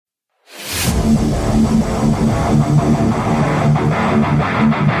Hey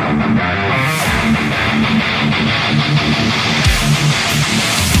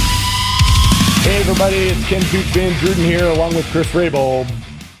everybody, it's Ken Toots Van Druden here along with Chris Raybold.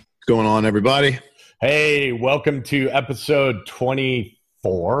 What's going on, everybody? Hey, welcome to episode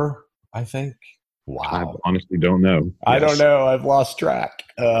 24, I think. Wow. I honestly don't know. I don't know. I've lost track.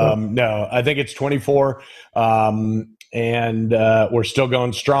 No, I think it's 24. And we're still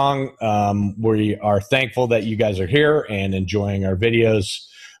going strong. We are thankful that you guys are here and enjoying our videos.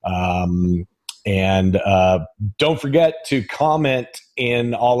 And don't forget to comment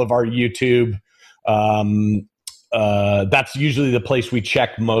in all of our YouTube. That's usually the place we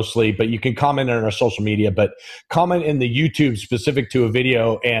check mostly, but you can comment on our social media, but comment in the YouTube specific to a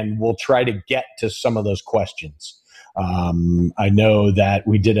video and we'll try to get to some of those questions. I know that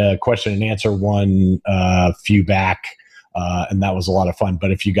we did a question and answer one a few back, and that was a lot of fun.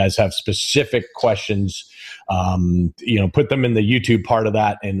 But if you guys have specific questions, put them in the YouTube part of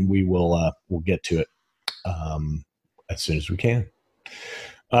that and we'll get to it as soon as we can.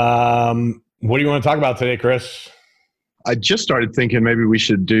 What do you want to talk about today, Chris? I just started thinking maybe we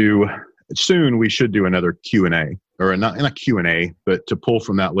should do another Q&A, or not Q&A, but to pull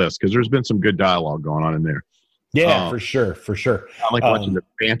from that list, because there's been some good dialogue going on in there. Yeah, for sure. I like watching the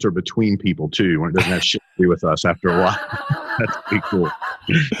banter between people too, when it doesn't have shit to do with us after a while. That's pretty cool.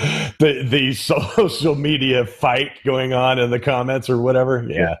 The social media fight going on in the comments or whatever.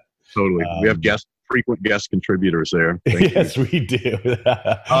 Yeah, totally. We have frequent guest contributors there. Yes, we do.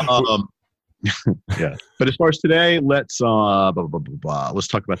 Yeah, but as far as today, let's talk about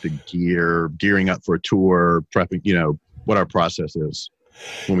the gearing up for a tour, prepping. What our process is.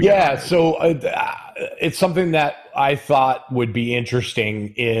 So it's something that I thought would be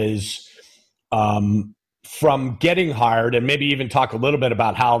interesting is from getting hired, and maybe even talk a little bit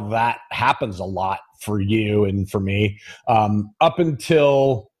about how that happens a lot for you and for me, up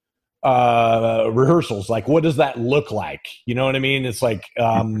until rehearsals. Like, what does that look like? You know what I mean? It's like,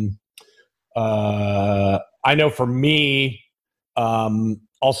 I know for me,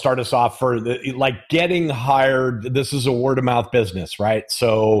 I'll start us off for getting hired. This is a word of mouth business, right?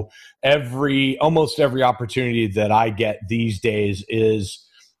 So almost every opportunity that I get these days is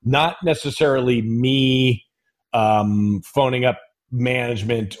not necessarily me phoning up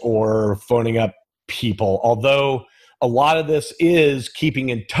management or phoning up people, although a lot of this is keeping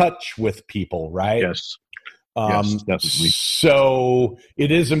in touch with people, right? Yes. Yes, definitely. So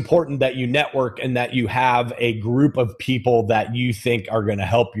it is important that you network and that you have a group of people that you think are going to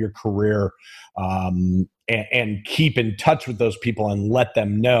help your career, and keep in touch with those people and let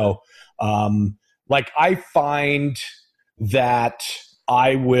them know. I find that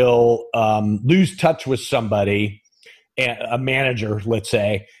I will lose touch with somebody, a manager, let's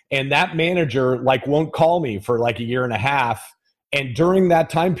say, and that manager won't call me for a year and a half. And during that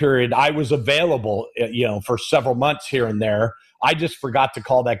time period, I was available, for several months here and there. I just forgot to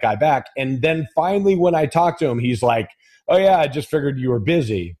call that guy back. And then finally, when I talked to him, he's like, "Oh yeah, I just figured you were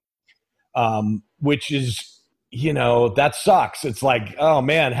busy," which is, that sucks. It's like, oh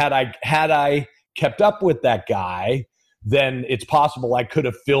man, had I kept up with that guy, then it's possible I could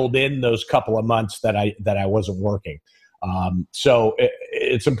have filled in those couple of months that I wasn't working. So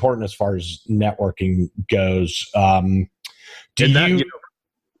it's important as far as networking goes.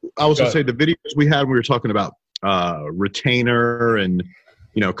 I was going to say the videos we had, we were talking about retainer and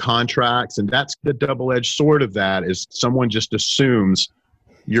contracts, and that's the double-edged sword of that. Is someone just assumes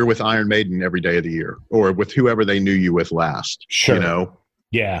you're with Iron Maiden every day of the year, or with whoever they knew you with last. Sure.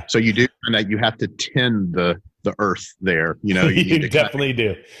 Yeah. So you do find that you have to tend the earth there. You definitely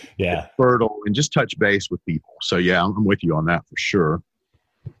do. Yeah. Fertile and just touch base with people. So yeah, I'm with you on that for sure.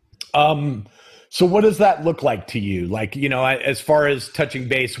 So what does that look like to you? As far as touching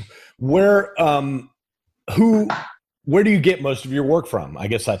base, where do you get most of your work from? I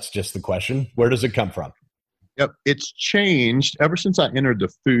guess that's just the question. Where does it come from? Yep. It's changed ever since I entered the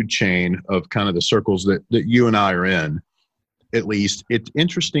food chain of kind of the circles that you and I are in, at least. It's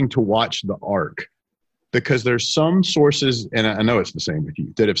interesting to watch the arc, because there's some sources, and I know it's the same with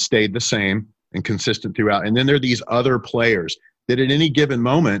you, that have stayed the same and consistent throughout. And then there are these other players that at any given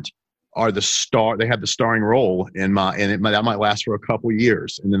moment are they have the starring role that might last for a couple of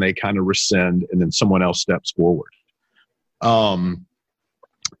years, and then they kind of rescind, and then someone else steps forward. I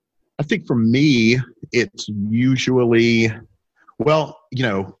think for me, it's usually, I've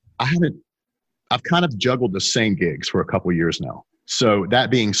kind of juggled the same gigs for a couple of years now. So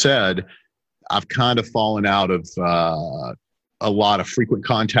that being said, I've kind of fallen out of a lot of frequent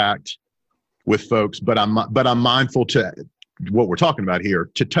contact with folks, but I'm mindful to what we're talking about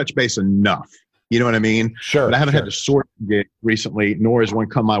here, to touch base enough You know what I mean? Sure. But I haven't had to sort gig recently, nor has one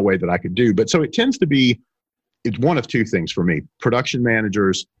come my way that I could do. But so it tends to be, it's one of two things for me: production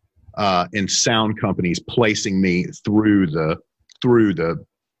managers and sound companies placing me through the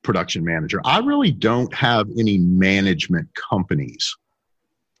production manager. I really don't have any management companies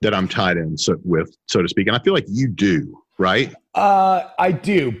that I'm tied in with, so to speak. And I feel like you do, right? I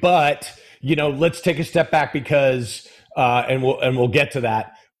do, but let's take a step back because, and we'll get to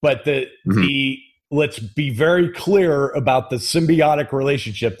that. But let's be very clear about the symbiotic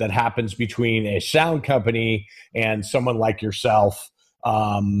relationship that happens between a sound company and someone like yourself.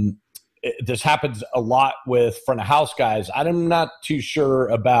 This happens a lot with front of house guys. I'm not too sure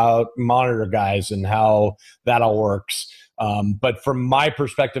about monitor guys and how that all works. But from my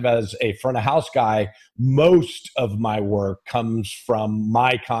perspective as a front of house guy, most of my work comes from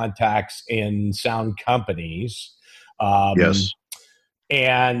my contacts in sound companies. Yes.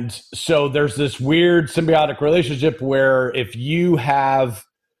 And so there's this weird symbiotic relationship where if you have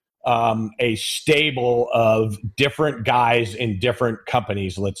a stable of different guys in different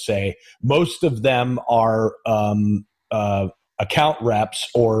companies, let's say, most of them are account reps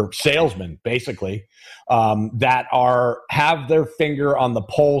or salesmen, basically, that have their finger on the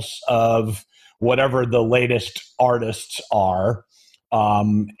pulse of whatever the latest artists are.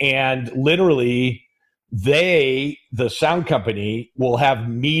 And literally, the sound company will have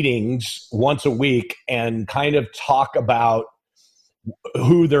meetings once a week and kind of talk about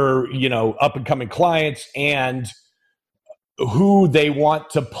who their, up and coming clients and who they want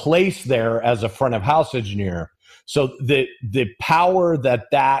to place there as a front of house engineer. So the power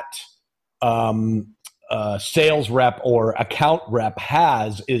that sales rep or account rep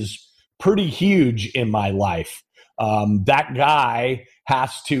has is pretty huge in my life. That guy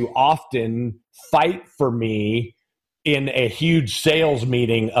has to often fight for me in a huge sales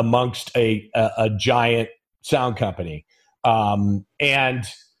meeting amongst a giant sound company. And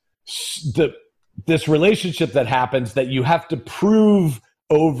this relationship that happens that you have to prove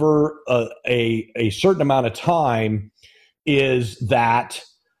over a certain amount of time is that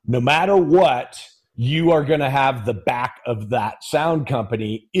no matter what, you are going to have the back of that sound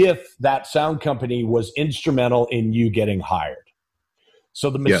company if that sound company was instrumental in you getting hired. So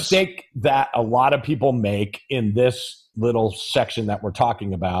the mistake that a lot of people make in this little section that we're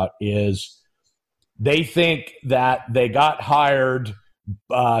talking about is they think that they got hired,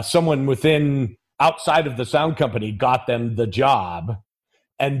 someone outside of the sound company got them the job,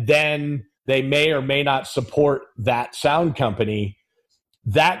 and then they may or may not support that sound company.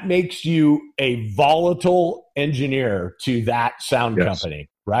 That makes you a volatile engineer to that sound company,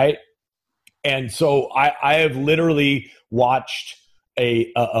 right? And so I have literally watched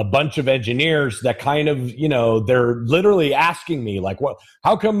a bunch of engineers that kind of, they're literally asking me like,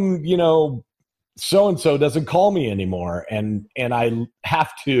 how come, so-and-so doesn't call me anymore? And I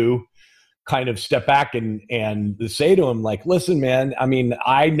have to kind of step back and say to him, like, listen, man, I mean,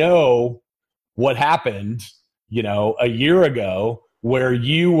 I know what happened, a year ago where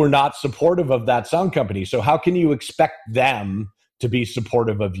you were not supportive of that sound company. So how can you expect them to be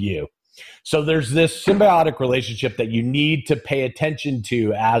supportive of you? So there's this symbiotic relationship that you need to pay attention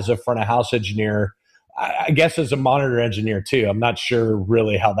to as a front of house engineer, I guess as a monitor engineer too. I'm not sure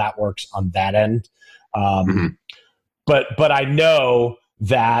really how that works on that end. But I know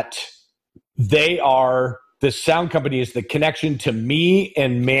that the sound company is the connection to me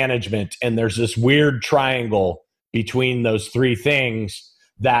and management. And there's this weird triangle between those three things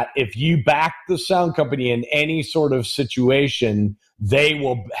that if you back the sound company in any sort of situation, they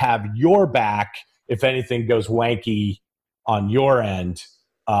will have your back if anything goes wanky on your end.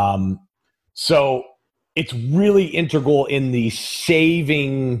 So it's really integral in the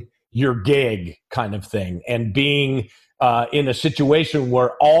saving your gig kind of thing and being in a situation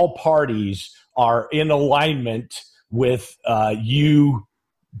where all parties are in alignment with you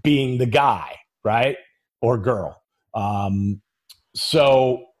being the guy, right? Or girl.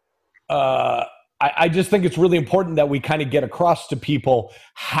 I just think it's really important that we kind of get across to people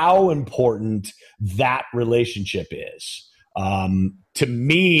how important that relationship is. To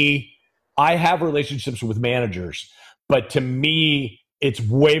me, I have relationships with managers, but to me, it's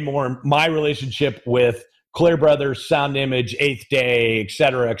way more my relationship with Clear Brothers, Sound Image, Eighth Day, et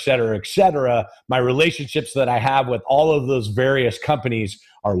cetera, et cetera, et cetera. My relationships that I have with all of those various companies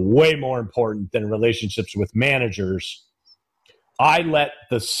are way more important than relationships with managers. I let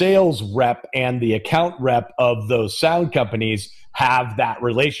the sales rep and the account rep of those sound companies have that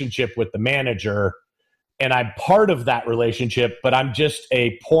relationship with the manager, and I'm part of that relationship, but I'm just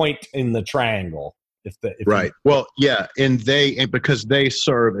a point in the triangle. Right. Well, yeah, and because they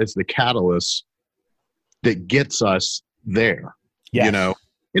serve as the catalyst that gets us there, Yes. you know?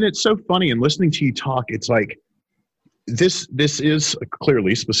 And it's so funny, and listening to you talk, it's like, this is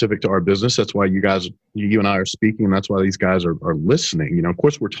clearly specific to our business. That's why you and I are speaking, and that's why these guys are listening. You know, of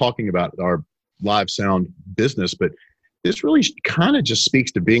course, we're talking about our live sound business, but this really kind of just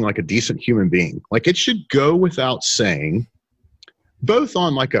speaks to being like a decent human being. Like, it should go without saying, both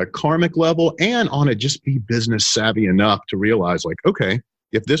on like a karmic level and on a just be business savvy enough to realize, like, okay,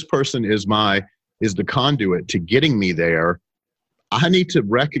 if this person is the conduit to getting me there, I need to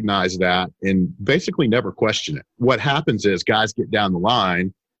recognize that and basically never question it. What happens is guys get down the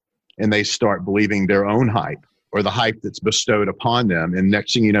line and they start believing their own hype or the hype that's bestowed upon them. And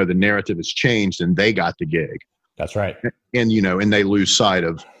next thing you know, the narrative has changed and they got the gig. That's right. And, you know, and they lose sight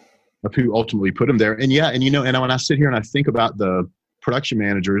of who ultimately put them there. And yeah, and, you know, and when I sit here and I think about the production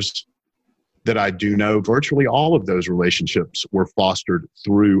managers that I do know, virtually all of those relationships were fostered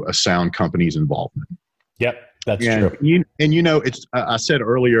through a sound company's involvement. Yep. That's true. You know, it's, I said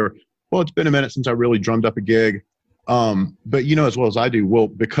earlier, well, it's been a minute since I really drummed up a gig. But you know, as well as I do, well,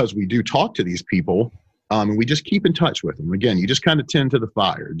 because we do talk to these people, and we just keep in touch with them. Again, you just kind of tend to the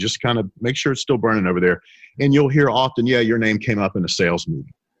fire, just kind of make sure it's still burning over there. And you'll hear often, yeah, your name came up in a sales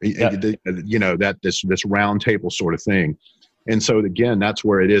meeting, you know, that this round table sort of thing. And so again, that's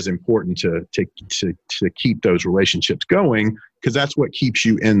where it is important to keep those relationships going, because that's what keeps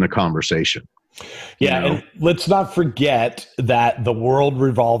you in the conversation. Yeah, and let's not forget that the world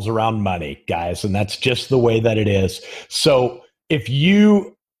revolves around money, guys, and that's just the way that it is. So if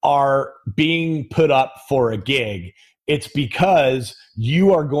you are being put up for a gig, it's because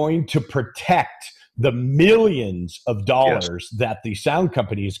you are going to protect the millions of dollars that the sound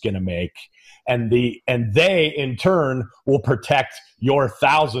company is going to make, and they in turn will protect your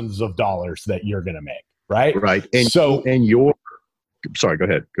thousands of dollars that you're going to make, right? Right. And so, and sorry, go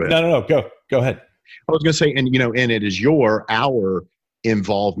ahead. No, go ahead. I was going to say, and, you know, and it is our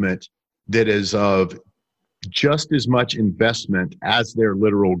involvement that is of just as much investment as their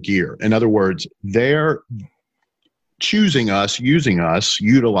literal gear. In other words, they're choosing us, using us,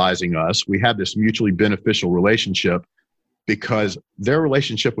 utilizing us. We have this mutually beneficial relationship because their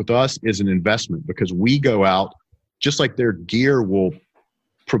relationship with us is an investment, because we go out, just like their gear will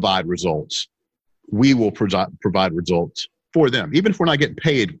provide results, we will provide results for them, even if we're not getting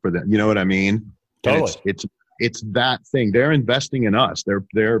paid for them. You know what I mean? Totally. It's that thing. They're investing in us.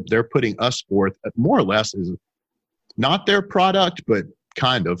 They're putting us forth, more or less, is not their product, but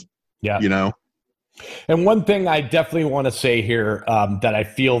kind of. Yeah. You know. And one thing I definitely want to say here that I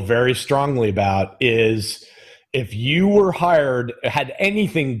feel very strongly about is, if you were had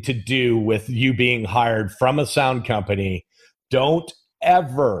anything to do with you being hired from a sound company, don't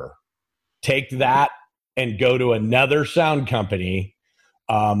ever take that and go to another sound company.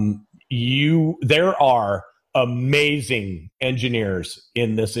 There are amazing engineers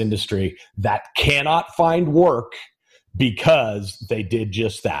in this industry that cannot find work because they did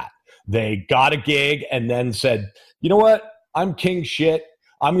just that. They got a gig and then said, you know what? I'm king shit.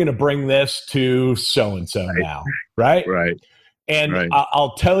 I'm going to bring this to so-and-so now. Right. Right. And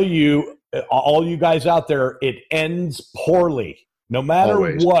I'll tell you, all you guys out there, it ends poorly, no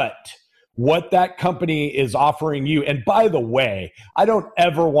matter what that company is offering you. And by the way, I don't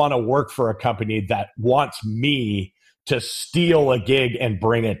ever want to work for a company that wants me to steal a gig and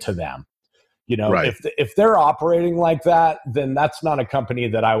bring it to them. You know, if they're operating like that, then that's not a company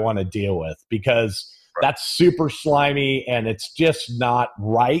that I want to deal with, because that's super slimy and it's just not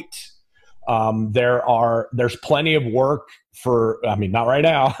right. There's plenty of work not right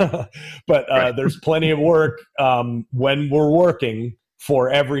now, but there's plenty of work when we're working for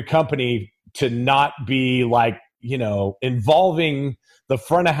every company to not be like, you know, involving the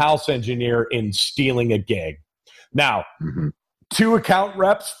front of house engineer in stealing a gig. Now, two account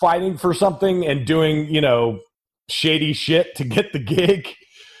reps fighting for something and doing, you know, shady shit to get the gig.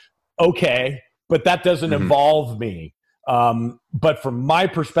 Okay. But that doesn't involve me. But from my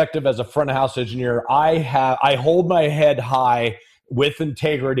perspective as a front of house engineer, I hold my head high with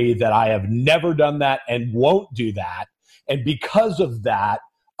integrity that I have never done that and won't do that. And because of that,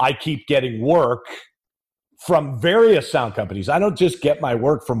 I keep getting work from various sound companies. I don't just get my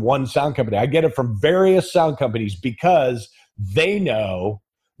work from one sound company. I get it from various sound companies because they know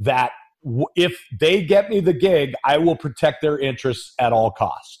that if they get me the gig, I will protect their interests at all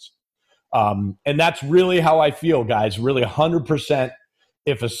costs. And that's really how I feel, guys, really 100%.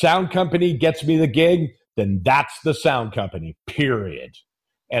 If a sound company gets me the gig, then that's the sound company, period.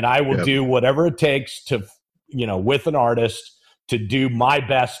 And I will do whatever it takes to, you know, with an artist, to do my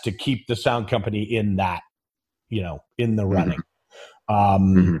best to keep the sound company in that, you know, in the running.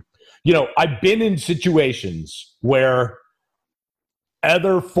 I've been in situations where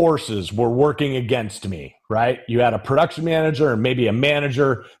other forces were working against me, right? You had a production manager and maybe a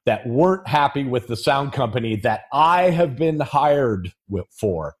manager that weren't happy with the sound company that I have been hired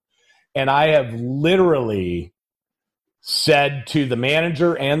for. And I have literally said to the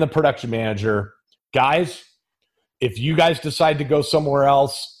manager and the production manager, guys, if you guys decide to go somewhere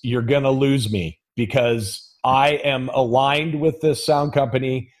else, you're going to lose me, because I am aligned with this sound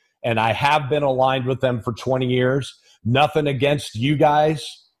company and I have been aligned with them for 20 years. Nothing against you guys,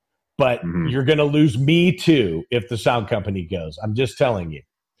 but you're going to lose me too if the sound company goes. I'm just telling you.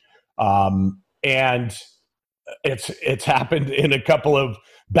 And it's happened in a couple of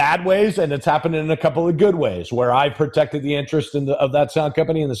bad ways, and it's happened in a couple of good ways where I've protected the interest of that sound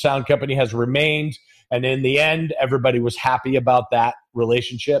company, and the sound company has remained. And in the end, everybody was happy about that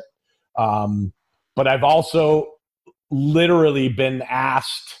relationship. But I've also literally been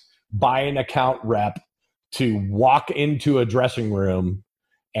asked by an account rep to walk into a dressing room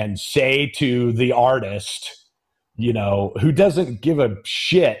and say to the artist, who doesn't give a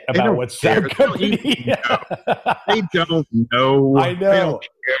shit about what sound company. They don't know.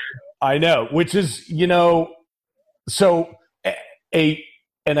 I know. Which is, so an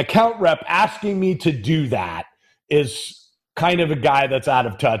account rep asking me to do that is kind of a guy that's out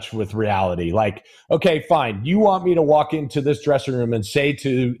of touch with reality. Like, okay, fine. You want me to walk into this dressing room and say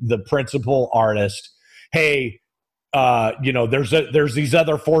to the principal artist, hey, there's these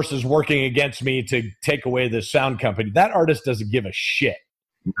other forces working against me to take away this sound company. That artist doesn't give a shit.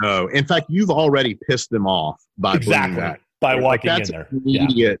 No. In fact, you've already pissed them off by doing that. By walking in there.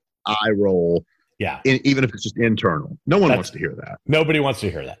 Immediate eye roll. Yeah. Even if it's just internal. No one wants to hear that. Nobody wants to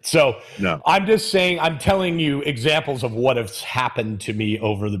hear that. So no. I'm just saying, I'm telling you examples of what has happened to me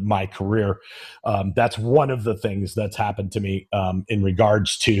over my career. That's one of the things that's happened to me in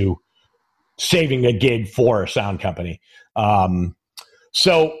regards to saving a gig for a sound company.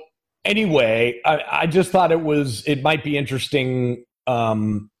 So anyway, I just thought it might be interesting,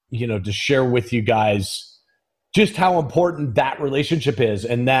 to share with you guys just how important that relationship is,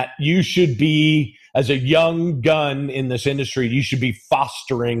 and that you should be, as a young gun in this industry, you should be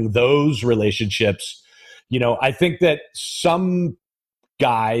fostering those relationships. I think that some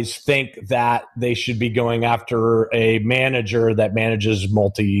guys think that they should be going after a manager that manages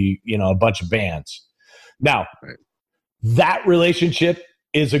a bunch of bands. Now, that relationship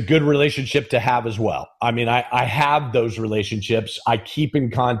is a good relationship to have as well. I mean, I have those relationships. I keep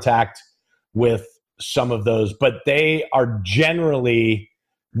in contact with some of those, but they are generally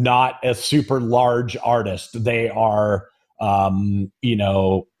not a super large artist. They are,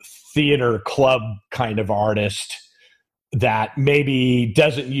 theater club kind of artist that maybe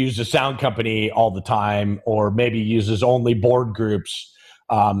doesn't use a sound company all the time, or maybe uses only board groups.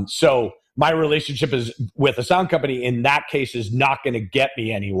 So my relationship is with a sound company in that case is not going to get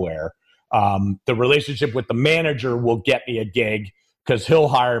me anywhere. The relationship with the manager will get me a gig because he'll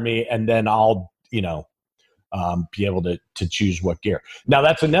hire me, and then I'll, be able to choose what gear. Now,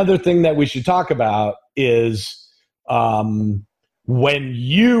 that's another thing that we should talk about is when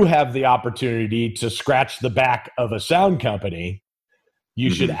you have the opportunity to scratch the back of a sound company, you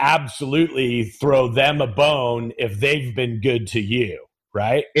should absolutely throw them a bone if they've been good to you,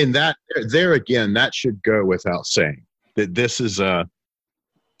 right? And that there again, that should go without saying that this is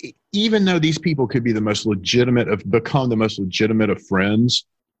even though these people could be become the most legitimate of friends,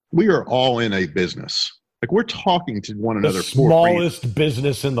 we are all in a business. Like, we're talking to one another. The smallest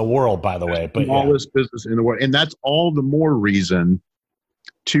business in the world, by the way. But smallest business in the world. And that's all the more reason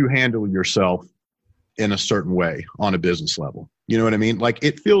to handle yourself in a certain way on a business level. You know what I mean? Like,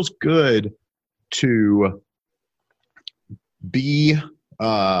 it feels good to be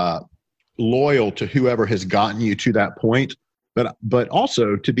loyal to whoever has gotten you to that point, but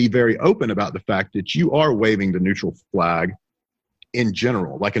also to be very open about the fact that you are waving the neutral flag in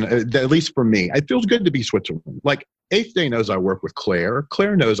general. Like, at least for me, it feels good to be Switzerland. Like, Eighth Day knows I work with Claire.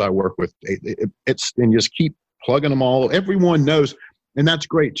 Claire knows I work with and just keep plugging them all. Everyone knows. And that's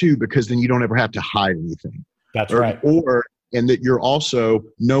great too, because then you don't ever have to hide anything. That's right. And that you're also,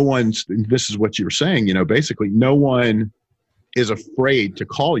 this is what you were saying, basically no one is afraid to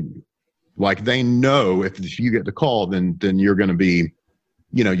call you. Like, they know if you get the call, then you're going to be,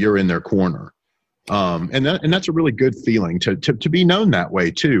 you're in their corner. And that's a really good feeling to be known that way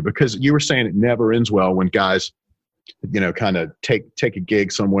too, because you were saying it never ends well when guys, kind of take a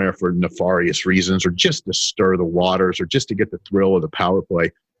gig somewhere for nefarious reasons, or just to stir the waters, or just to get the thrill of the power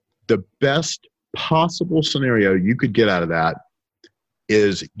play. The best possible scenario you could get out of that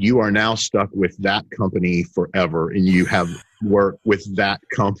is you are now stuck with that company forever, and you have work with that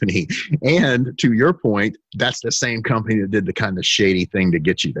company. And to your point, that's the same company that did the kind of shady thing to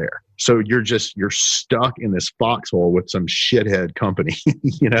get you there. So you're stuck in this foxhole with some shithead company,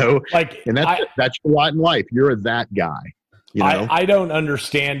 Like, and that's your lot in life. You're that guy. I don't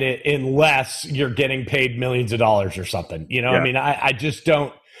understand it unless you're getting paid millions of dollars or something. Yeah. I mean, I just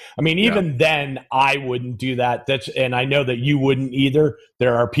don't. I mean, even then, I wouldn't do that. And I know that you wouldn't either.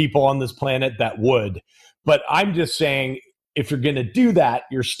 There are people on this planet that would. But I'm just saying, if you're going to do that,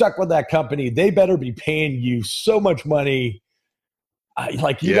 you're stuck with that company. They better be paying you so much money.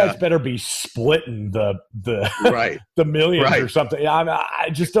 You guys better be splitting the right. the millions or something. I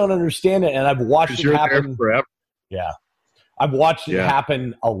just don't understand it. And I've watched it happen. There forever. Yeah. I've watched it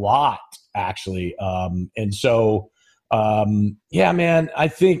happen a lot, actually. And so, man, I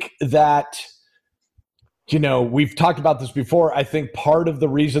think that, we've talked about this before. I think part of the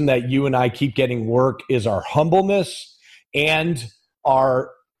reason that you and I keep getting work is our humbleness and our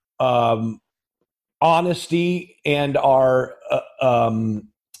honesty and our, our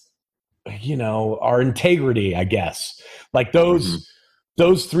integrity, I guess. Like those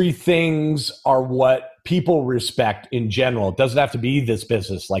three things are what people respect in general. It doesn't have to be this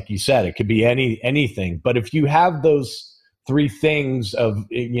business, like you said. It could be anything. But if you have those three things of,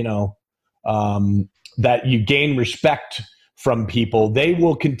 that you gain respect from people, they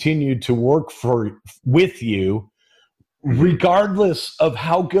will continue to work with you regardless of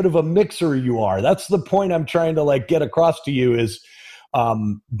how good of a mixer you are. That's the point I'm trying to get across to you is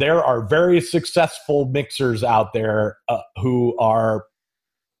there are very successful mixers out there who are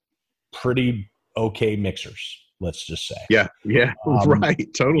pretty okay mixers, let's just say. Yeah, right,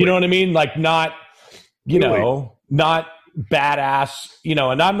 totally. You know what I mean? Like not badass,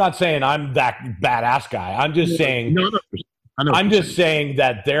 and I'm not saying I'm that badass guy. I'm just saying, I'm just saying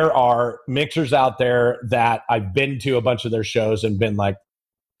that there are mixers out there that I've been to a bunch of their shows and been like,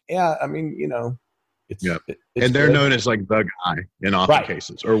 yeah, I mean, it's and they're known as like the guy in often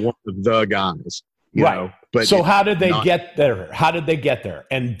cases, or one of the guys. You know, but so how did they get there? How did they get there?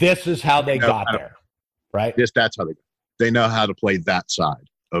 And this is how they got there, right? That's how they know how to play that side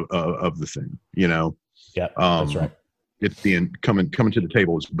of the thing. Yeah, that's right. It's coming to the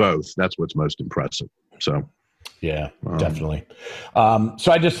table is both. That's what's most impressive. So, yeah, definitely.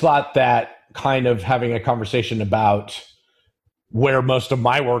 So I just thought that kind of having a conversation about where most of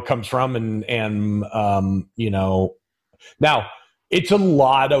my work comes from, and now it's a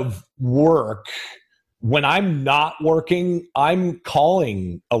lot of work. When I'm not working, I'm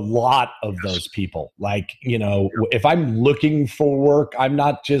calling a lot of those people. Like, if I'm looking for work, I'm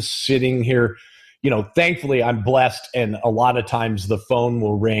not just sitting here. Thankfully, I'm blessed, and a lot of times the phone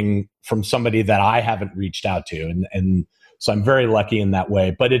will ring from somebody that I haven't reached out to, and so I'm very lucky in that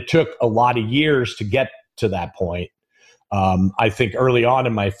way. But it took a lot of years to get to that point. I think early on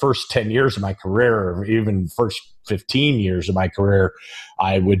in my first 10 years of my career, or even first 15 years of my career,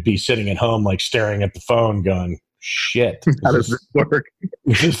 I would be sitting at home, staring at the phone going, shit. How does this work?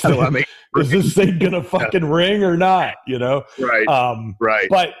 Is this thing going to fucking ring or not? Right. Right.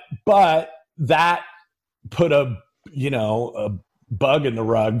 But that put a bug in the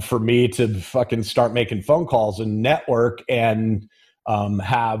rug for me to fucking start making phone calls and network and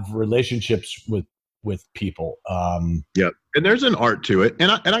have relationships with people. And there's an art to it.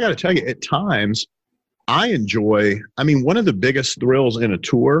 And I got to tell you, at times I enjoy, one of the biggest thrills in a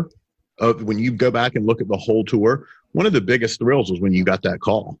tour of when you go back and look at the whole tour, one of the biggest thrills was when you got that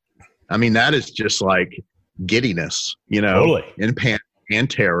call. That is just like giddiness, totally. And panic and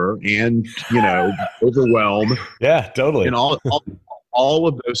terror and, overwhelm. Yeah, totally. And all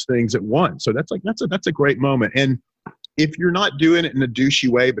of those things at once. So that's a great moment. And if you're not doing it in a douchey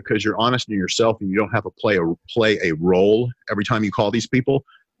way because you're honest in yourself and you don't have to play a role every time you call these people,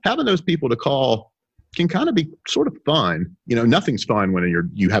 having those people to call can kind of be sort of fun. Nothing's fun when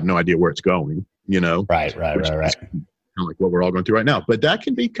you have no idea where it's going. Right. Kind of like what we're all going through right now. But that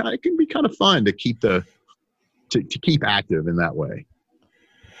can be kind of fun to keep to keep active in that way.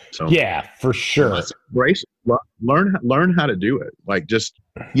 So yeah, for sure. Embrace it. Learn how to do it.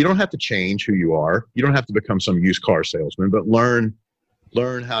 You don't have to change who you are. You don't have to become some used car salesman, but learn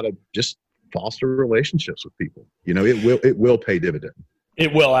how to just foster relationships with people. It will pay dividend.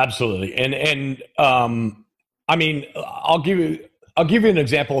 It will, absolutely. And I'll give you an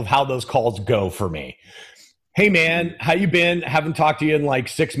example of how those calls go for me. Hey man, how you been? Haven't talked to you in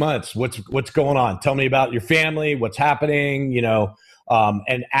 6 months. What's going on? Tell me about your family. What's happening?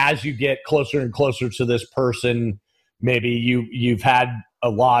 And as you get closer and closer to this person, maybe you've had a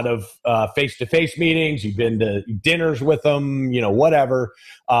lot of face-to-face meetings, you've been to dinners with them, whatever.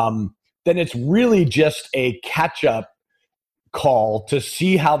 Then it's really just a catch-up call to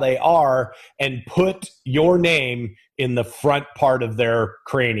see how they are and put your name in the front part of their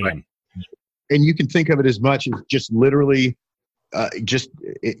cranium. Right. And you can think of it as much as just literally just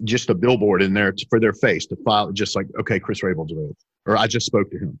a billboard in there for their face to file, just like, okay, Chris Rabel's available, or I just spoke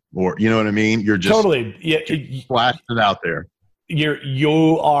to him, or you know what I mean? You're just totally flashing it out there.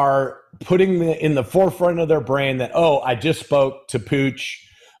 You are putting in the forefront of their brain that, oh, I just spoke to Pooch,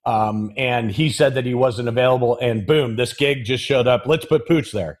 and he said that he wasn't available, and boom, this gig just showed up. Let's put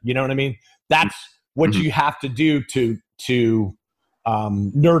Pooch there. You know what I mean? That's what you have to do to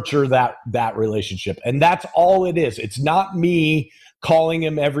nurture that relationship, and that's all it is. It's not me calling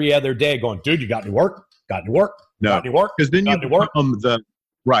him every other day, going, "Dude, you got any work? Got any work? No, got any work?" Because then you become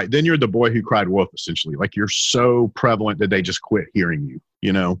then you're the boy who cried wolf, essentially. Like you're so prevalent that they just quit hearing you.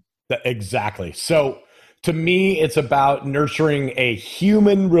 You know, exactly. So to me, it's about nurturing a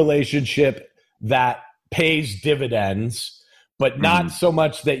human relationship that pays dividends. But not so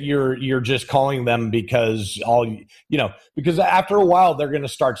much that you're just calling them because because after a while they're going to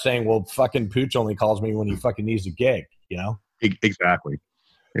start saying, well, fucking Pooch only calls me when he fucking needs a gig, you know? Exactly.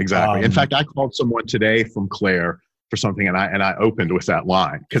 In fact, I called someone today from Claire for something, and I opened with that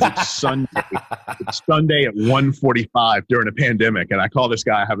line because it's Sunday. It's Sunday at 1:45 during a pandemic, and I call this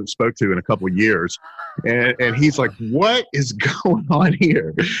guy I haven't spoke to in a couple of years, and he's like, "What is going on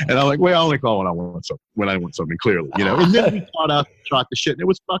here?" And I'm like, "Well, I only call when I want something clearly, you know." And then we shot the shit, and it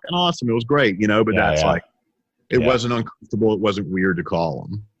was fucking awesome. It was great, you know. But it wasn't uncomfortable. It wasn't weird to call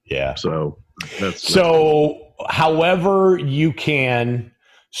him. Yeah. So however you can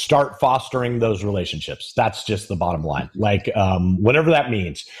start fostering those relationships. That's just the bottom line. Like, whatever that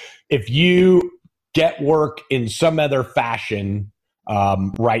means. If you get work in some other fashion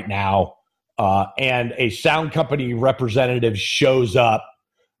right now, and a sound company representative shows up,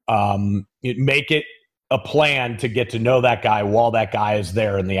 make it a plan to get to know that guy while that guy is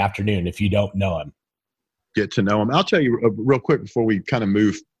there in the afternoon if you don't know him. Get to know him. I'll tell you real quick before we kind of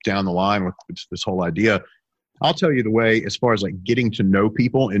move down the line with this whole idea. I'll tell you the way as far as like getting to know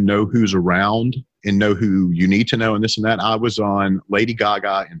people and know who's around and know who you need to know and this and that. I was on Lady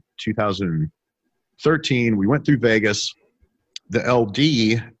Gaga in 2013. We went through Vegas. The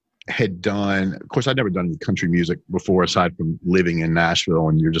LD had done, of course, I'd never done any country music before aside from living in Nashville,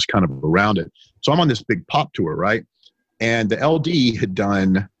 and you're just kind of around it. So I'm on this big pop tour, right? And the LD had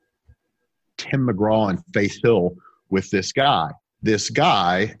done Tim McGraw and Faith Hill with this guy. This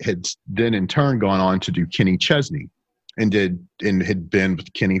guy had then in turn gone on to do Kenny Chesney and had been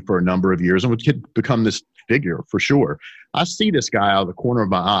with Kenny for a number of years and would become this figure for sure. I see this guy out of the corner of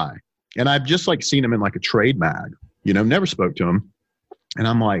my eye, and I've just like seen him in like a trade mag, you know, never spoke to him. And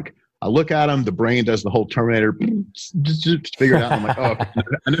I'm like, I look at him, the brain does the whole Terminator, just figure it out. I'm like, oh,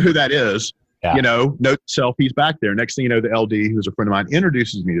 I know who that is. Yeah. You know, note self, he's back there. Next thing you know, the LD, who's a friend of mine,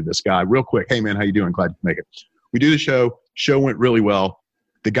 introduces me to this guy real quick. Hey, man, how you doing? Glad to make it. We do the show. Show went really well.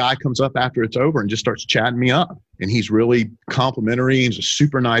 The guy comes up after it's over and just starts chatting me up. And he's really complimentary. He's a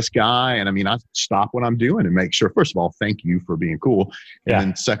super nice guy. And I mean, I stop what I'm doing and make sure, first of all, thank you for being cool. And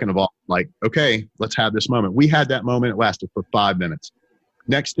then second of all, like, okay, let's have this moment. We had that moment. It lasted for 5 minutes.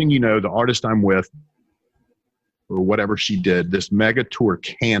 Next thing you know, the artist I'm with, or whatever she did, this mega tour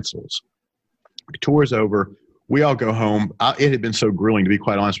cancels. The tour's over. We all go home. It had been so grueling, to be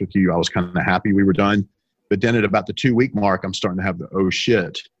quite honest with you. I was kind of happy we were done. But then at about the 2-week mark, I'm starting to have the, oh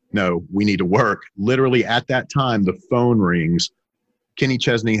shit, no, we need to work. Literally at that time, the phone rings. Kenny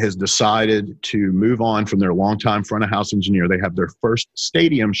Chesney has decided to move on from their longtime front of house engineer. They have their first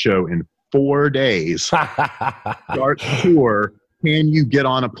stadium show in 4 days. Start tour. Can you get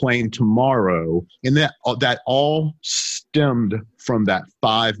on a plane tomorrow? And that all stemmed from that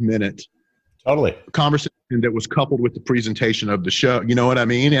 5-minute conversation that was coupled with the presentation of the show. You know what I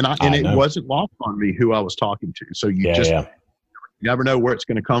mean? And it wasn't lost on me who I was talking to. So you never know where it's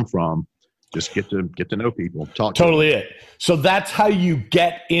going to come from. Just get to know people. Talk to them. It. So that's how you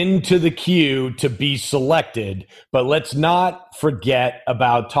get into the queue to be selected. But let's not forget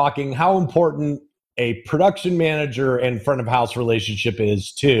about talking how important a production manager and front of house relationship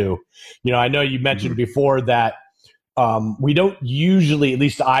is too. You know, I know you mentioned before that we don't usually, at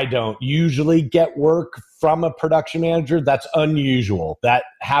least I don't usually get work from a production manager. That's unusual. That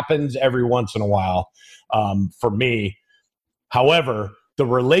happens every once in a while for me. However, the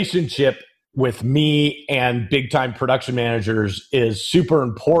relationship with me and big time production managers is super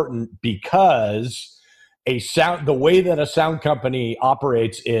important because the way that a sound company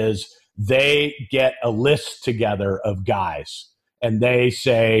operates is they get a list together of guys and they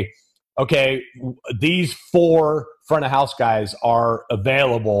say, okay, these 4 front of house guys are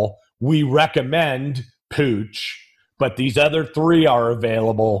available. We recommend Pooch, but these other 3 are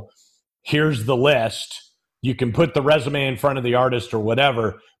available. Here's the list. You can put the resume in front of the artist or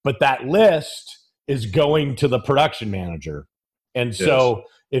whatever, but that list is going to the production manager. And so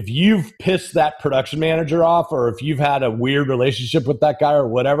if you've pissed that production manager off, or if you've had a weird relationship with that guy or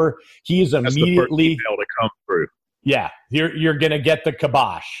whatever, he's immediately able to come through. Yeah, you're going to get the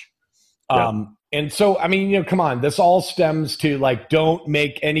kibosh. And so, I mean, come on, this all stems to like, don't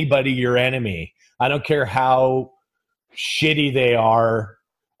make anybody your enemy. I don't care how shitty they are.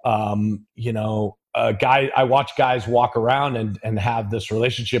 I watch guys walk around and have this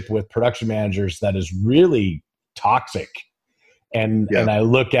relationship with production managers that is really toxic. And I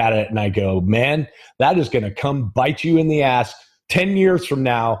look at it and I go, man, that is going to come bite you in the ass 10 years from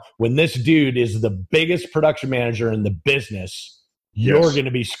now when this dude is the biggest production manager in the business. You're going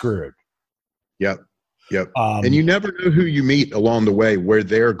to be screwed. Yep. And you never know who you meet along the way, where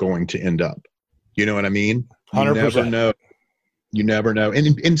they're going to end up. You know what I mean? 100%. You never know.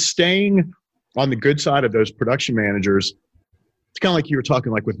 And staying on the good side of those production managers, it's kind of like you were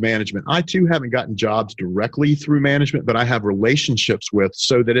talking like with management. I too haven't gotten jobs directly through management, but I have relationships with,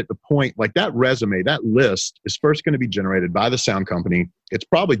 so that at the point, like that resume, that list is first going to be generated by the sound company. It's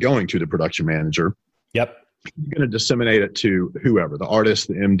probably going to the production manager. Yep. You're going to disseminate it to whoever, the artist,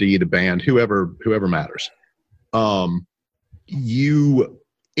 the MD, the band, whoever matters. At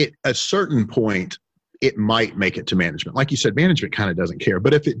a certain point, it might make it to management. Like you said, management kind of doesn't care.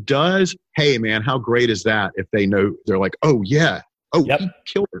 But if it does, hey, man, how great is that if they know, they're like, oh, yeah, he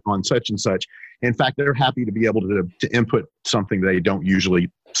killed it on such and such. In fact, they're happy to be able to input something they don't usually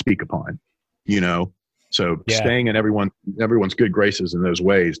speak upon, So staying in everyone's good graces in those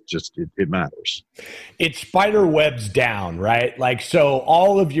ways, just it matters. It spider webs down, right? Like, so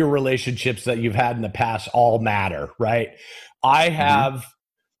all of your relationships that you've had in the past all matter, right? I have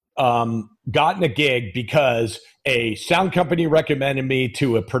gotten a gig because a sound company recommended me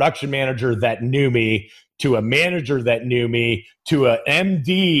to a production manager that knew me, to a manager that knew me, to a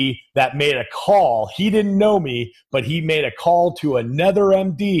MD that made a call. He didn't know me, but he made a call to another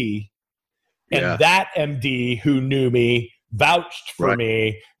MD. And that MD who knew me vouched for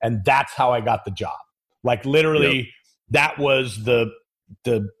me, and that's how I got the job. Like literally, that was the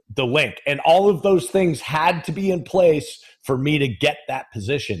link. And all of those things had to be in place for me to get that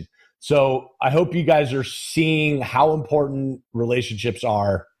position. So I hope you guys are seeing how important relationships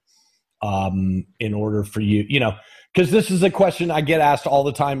are in order for you, because this is a question I get asked all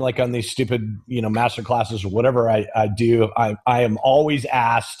the time, like on these stupid, master classes or whatever I do. I am always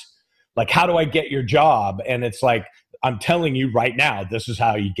asked, like, how do I get your job? And it's like, I'm telling you right now, this is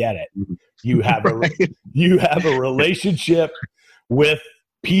how you get it. You have you have a relationship with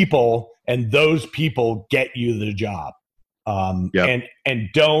people, and those people get you the job. And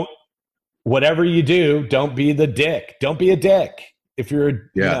don't, whatever you do, don't be the dick. Don't be a dick. If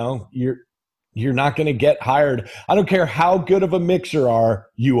you're, you're not going to get hired. I don't care how good of a mixer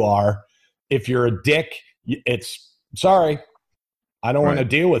you are. If you're a dick, it's sorry. I don't want to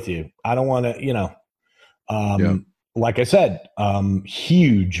deal with you. I don't want to, like I said,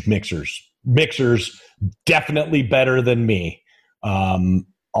 huge mixers definitely better than me,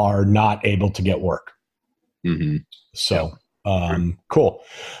 are not able to get work. So, cool.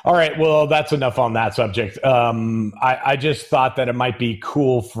 All right. Well, that's enough on that subject. I just thought that it might be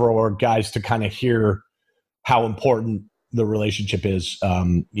cool for guys to kind of hear how important the relationship is,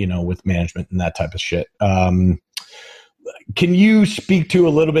 with management and that type of shit. Can you speak to a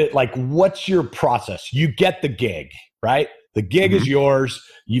little bit, like, what's your process? You get the gig, right? The gig is yours.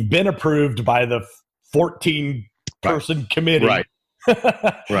 You've been approved by the 14-person committee,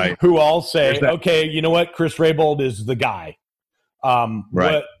 right? Who all say, okay, you know what? Chris Raybould is the guy.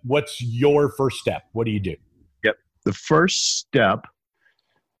 What's your first step? What do you do? The first step,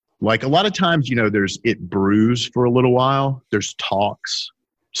 like a lot of times, it brews for a little while. There's talks.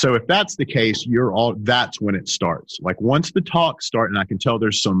 So if that's the case, that's when it starts. Like once the talks start and I can tell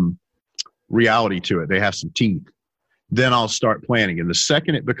there's some reality to it, they have some teeth, then I'll start planning. And the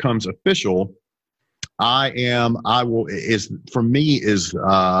second it becomes official, the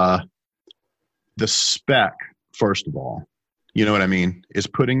spec, first of all, you know what I mean? Is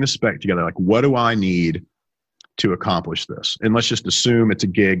putting the spec together. Like, what do I need to accomplish this? And let's just assume it's a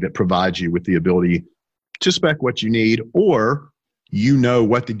gig that provides you with the ability to spec what you need, or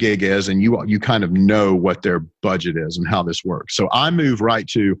what the gig is, and you kind of know what their budget is and how this works. So I move right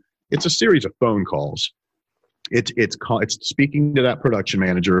to, it's a series of phone calls. It's speaking to that production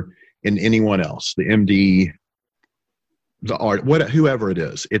manager and anyone else, the MD, the art, whoever it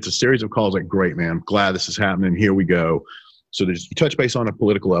is. It's a series of calls like, great, man, I'm glad this is happening. Here we go. So you touch base on a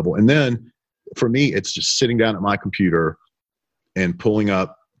political level. And then for me, it's just sitting down at my computer and pulling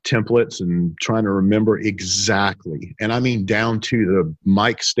up templates and trying to remember exactly. And I mean, down to the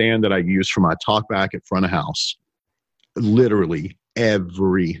mic stand that I use for my talkback at front of house, literally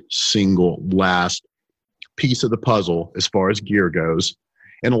every single last piece of the puzzle as far as gear goes.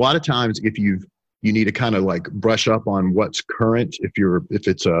 And a lot of times if you need to kind of like brush up on what's current, if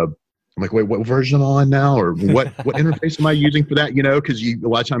it's I'm like, wait, what version am I on now? Or what interface am I using for that? Because a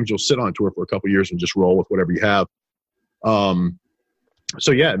lot of times you'll sit on a tour for a couple of years and just roll with whatever you have.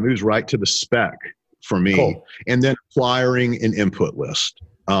 So yeah, it moves right to the spec for me. Cool. And then acquiring an input list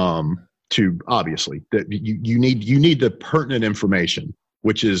to obviously that you need the pertinent information,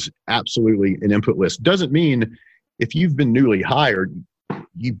 which is absolutely an input list. Doesn't mean if you've been newly hired,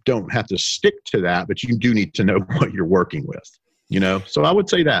 you don't have to stick to that, but you do need to know what you're working with, So I would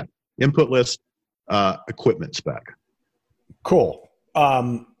say that input list, equipment spec. Cool.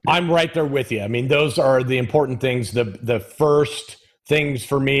 I'm right there with you. I mean, those are the important things. The first things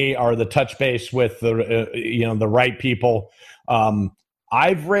for me are the touch base with the right people.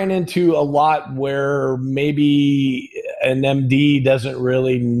 I've ran into a lot where maybe an MD doesn't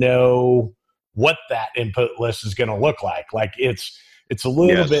really know what that input list is going to look like. Like it's a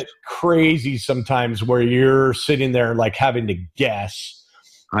little bit crazy sometimes where you're sitting there like having to guess.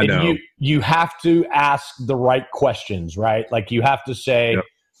 I know. You have to ask the right questions, right? Like you have to say,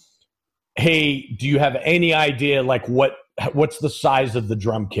 hey, do you have any idea like what's the size of the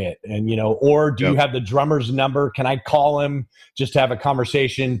drum kit? And, or do you have the drummer's number? Can I call him just to have a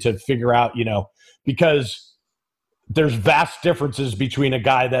conversation to figure out, because there's vast differences between a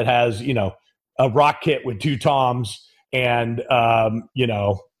guy that has, a rock kit with 2 toms and,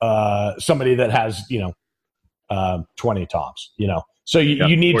 somebody that has, 20 toms, So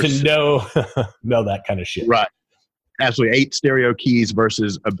you need to know that kind of shit. Right. Absolutely. 8 stereo keys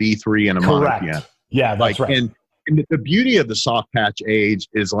versus a B3 and a mono piano. Yeah, that's right. And the beauty of the soft patch age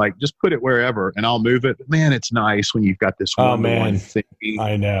is like, just put it wherever and I'll move it. But man, it's nice when you've got this one-to-one thing.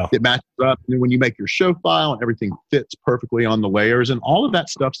 I know. It matches up. And when you make your show file and everything fits perfectly on the layers and all of that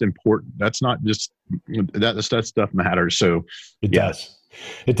stuff's important. That's not just that stuff matters. So it does.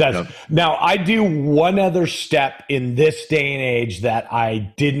 It does. Yep. Now, I do one other step in this day and age that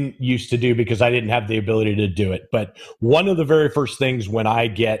I didn't used to do because I didn't have the ability to do it. But one of the very first things when I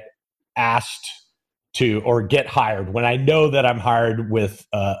get asked to or get hired, when I know that I'm hired with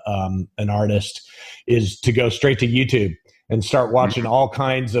an artist, is to go straight to YouTube and start watching all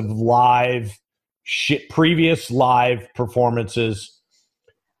kinds of previous live performances.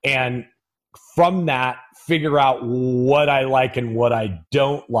 And from that, figure out what I like and what I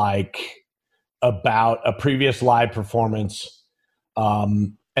don't like about a previous live performance.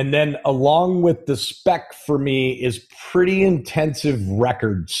 And then along with the spec for me is pretty intensive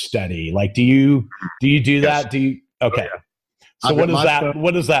record study. Like, do you do that? Okay. Oh, yeah. So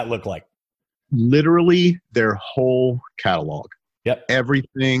what does that look like? Literally their whole catalog. Yep.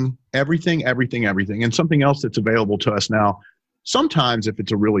 Everything. And something else that's available to us now. Sometimes if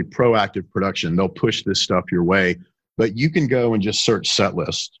it's a really proactive production, they'll push this stuff your way, but you can go and just search set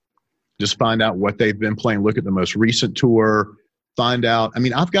list, just find out what they've been playing, look at the most recent tour, find out. I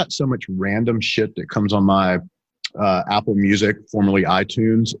mean, I've got so much random shit that comes on my Apple Music, formerly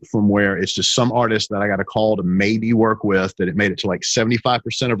iTunes, from where it's just some artist that I got a call to maybe work with, that it made it to like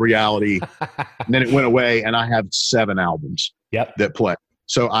 75% of reality. And then it went away and I have 7 albums that play.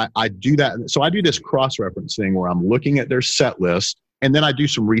 So I do that. So I do this cross-reference thing where I'm looking at their set list and then I do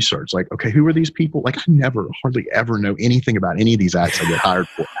some research. Like, okay, who are these people? Like, I hardly ever know anything about any of these acts I get hired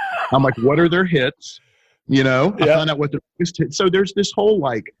for. I'm like, what are their hits? I find out what their biggest hits. So there's this whole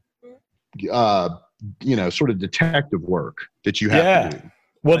like, sort of detective work that you have to do.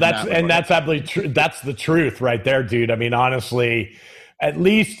 Well, that's absolutely true. That's the truth right there, dude. I mean, honestly, at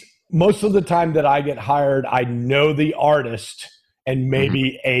least most of the time that I get hired, I know the artist and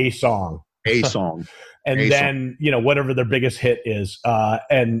maybe a song. And then, whatever their biggest hit is.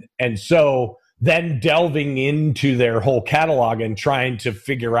 And so then delving into their whole catalog and trying to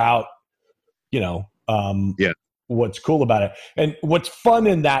figure out, what's cool about it. And what's fun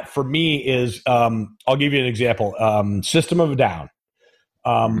in that for me is, I'll give you an example. System of a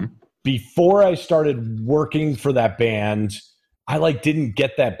Down. Before I started working for that band, I didn't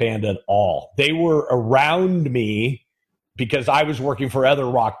get that band at all. They were around me because I was working for other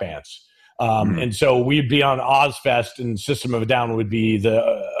rock bands. And so we'd be on Ozfest and System of a Down would be the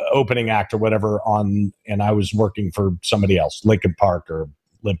opening act or whatever and I was working for somebody else, Linkin Park or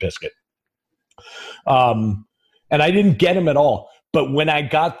Limp Bizkit. And I didn't get them at all. But when I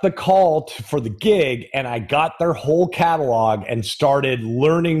got the call for the gig and I got their whole catalog and started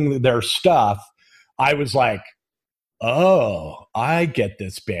learning their stuff, I was like, oh, I get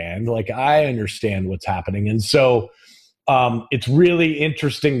this band. Like, I understand what's happening. And so it's really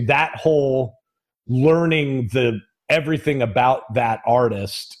interesting, that whole learning everything about that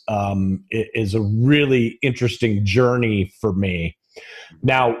artist is a really interesting journey for me.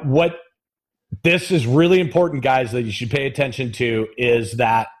 Now, this is really important, guys, that you should pay attention to, is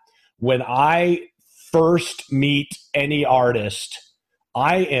that when I first meet any artist,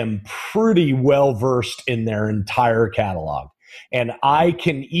 I am pretty well versed in their entire catalog. And I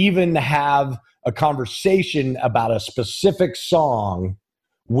can even have a conversation about a specific song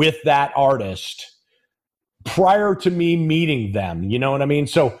with that artist prior to me meeting them. You know what I mean?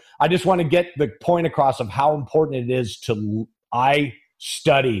 So I just want to get the point across of how important it is I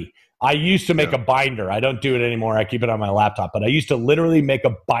study. I used to make a binder. I don't do it anymore. I keep it on my laptop, but I used to literally make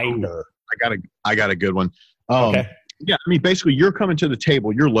a binder. I got a good one. Okay. Yeah, I mean, basically, you're coming to the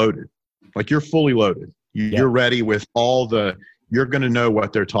table. You're loaded. Like, you're fully loaded. You're ready with you're going to know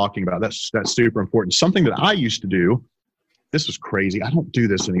what they're talking about. That's super important. Something that I used to do, this was crazy. I don't do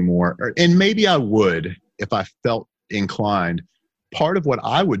this anymore. And maybe I would if I felt inclined. Part of what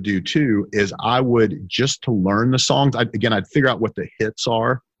I would do, too, is I would, just to learn the songs, I'd figure out what the hits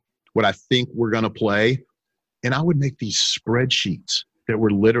are, what I think we're going to play. And I would make these spreadsheets that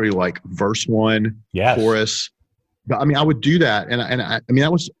were literally like verse 1, chorus. I mean, I would do that. And I mean,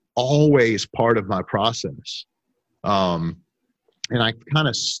 that was always part of my process. And I kind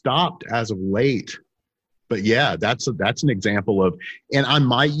of stopped as of late. But yeah, that's an example of, and I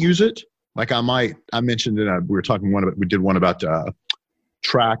might use it. Like I mentioned we were talking we did one about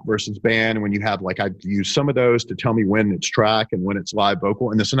track versus band. And when you have, like, I use some of those to tell me when it's track and when it's live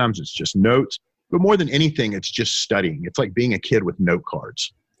vocal. And then sometimes it's just notes. But more than anything, it's just studying. It's like being a kid with note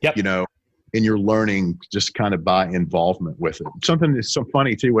cards. Yep. You know, and you're learning just kind of by involvement with it. Something that's so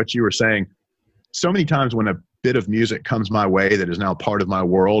funny too, what you were saying, so many times when a bit of music comes my way that is now part of my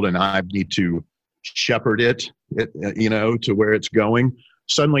world and I need to shepherd it, you know, to where it's going,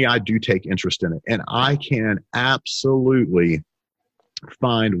 suddenly I do take interest in it. And I can absolutely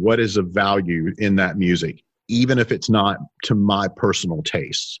find what is of value in that music, even if it's not to my personal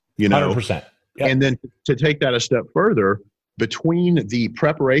tastes, you know. 100%. Yep. And then to take that a step further, between the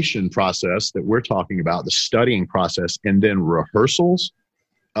preparation process that we're talking about, the studying process, and then rehearsals,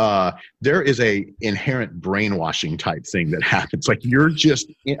 there is a inherent brainwashing type thing that happens. Like, you're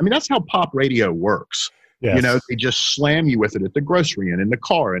just, I mean, that's how pop radio works. Yes. You know, they just slam you with it at the grocery and in the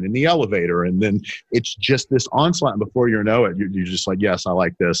car and in the elevator. And then it's just this onslaught. And before you know it, you're just like, yes, I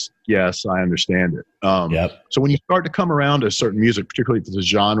like this. Yes, I understand it. So when you start to come around to certain music, particularly if it's a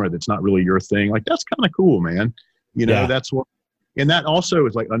genre that's not really your thing, like, that's kind of cool, man. You know, that's what, and that also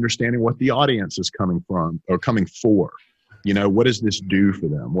is like understanding what the audience is coming from or coming for. You know, what does this do for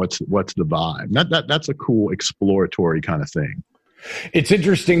them? What's the vibe? That's a cool exploratory kind of thing. It's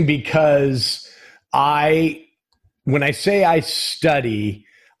interesting because when I say I study,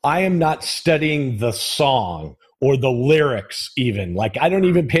 I am not studying the song or the lyrics even. Like, I don't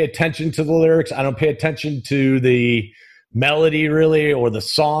even pay attention to the lyrics. I don't pay attention to the melody really or the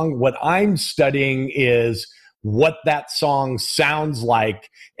song. What I'm studying is what that song sounds like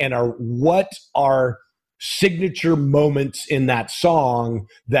and what are signature moments in that song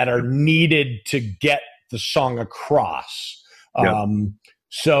that are needed to get the song across. Yep.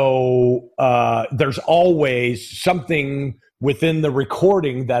 So there's always something within the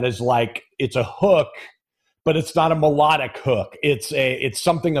recording that is like, it's a hook, but it's not a melodic hook. It's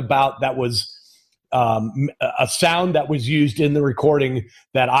something about that was a sound that was used in the recording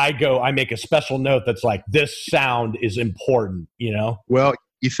that I make a special note that's like, this sound is important, you know? Well,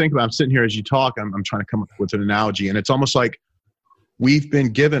 you think about, I'm sitting here as you talk, I'm trying to come up with an analogy, and it's almost like we've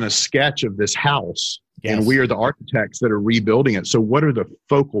been given a sketch of this house. Yes. And we are the architects that are rebuilding it. So what are the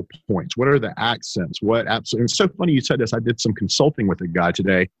focal points? What are the accents? It's so funny you said this. I did some consulting with a guy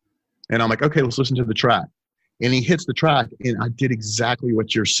today, and I'm like, okay, let's listen to the track. And he hits the track, and I did exactly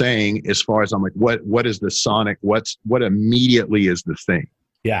what you're saying as far as I'm like, what is the sonic? What immediately is the thing?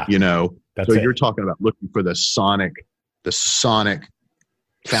 Yeah. You know? That's it. You're talking about looking for the sonic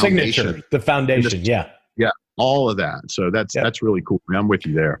foundation. Signature, the foundation. Yeah. All of that. So that's really cool. I'm with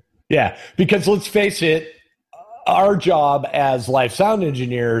you there. Yeah, because let's face it, our job as live sound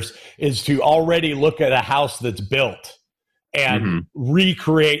engineers is to already look at a house that's built and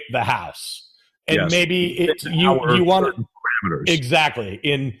recreate the house. And maybe you want parameters. Exactly.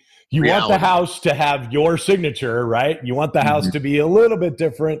 You want the house to have your signature, right? You want the house to be a little bit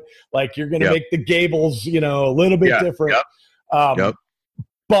different. Like, you're going to make the gables, a little bit different. Yep.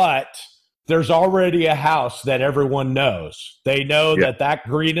 But there's already a house that everyone knows. They know that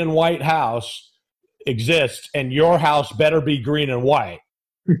green and white house exists, and your house better be green and white.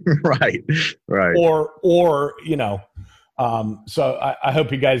 Right. Or so I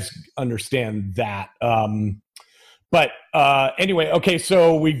hope you guys understand that. But anyway, okay,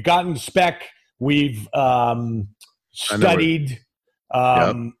 so we've gotten spec, we've studied.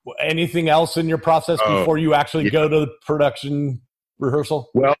 Anything else in your process before you actually go to the production rehearsal?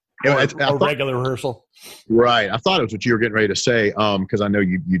 Well, or regular rehearsal? Right. I thought it was what you were getting ready to say, because I know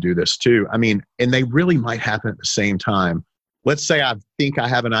you do this too. I mean, and they really might happen at the same time. Let's say I think I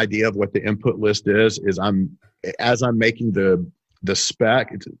have an idea of what the input list is as I'm making the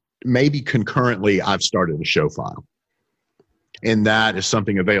spec, maybe concurrently I've started a show file. And that is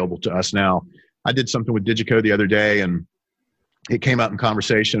something available to us now. I did something with Digico the other day, and it came up in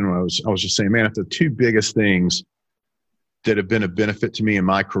conversation where I was just saying, man, if the two biggest things that have been a benefit to me in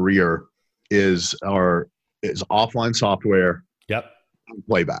my career is offline software. Yep. And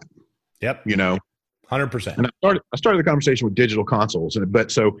playback. Yep. 100%. And I started the conversation with digital consoles,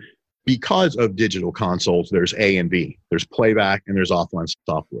 but so because of digital consoles, there's A and B. There's playback and there's offline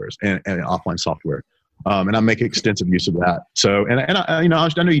softwares and offline software. And I make extensive use of that. So, and I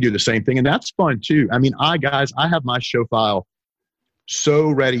know you do the same thing, and that's fun too. I mean, I have my show file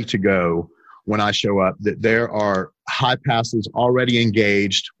so ready to go when I show up that there are high passes already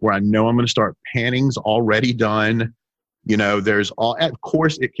engaged where I know I'm going to start pannings already done. There's of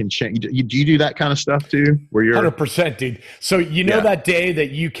course it can change. Do you do that kind of stuff too? Where you're 100%, dude. So that day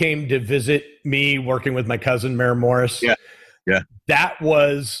that you came to visit me working with my cousin, Mary Morris? Yeah. That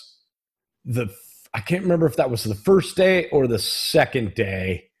was I can't remember if that was the first day or the second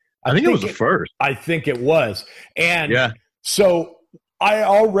day. I think it was the first. I think it was. And so I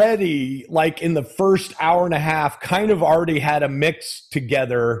already, like in the first hour and a half, kind of already had a mix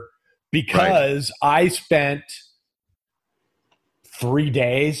together because I spent 3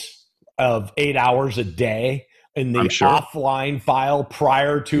 days of 8 hours a day in the offline file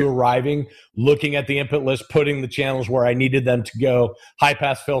prior to arriving, looking at the input list, putting the channels where I needed them to go, high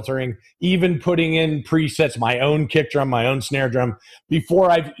pass filtering, even putting in presets, my own kick drum, my own snare drum, before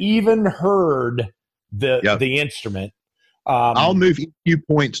I've even heard the instrument. I'll move EQ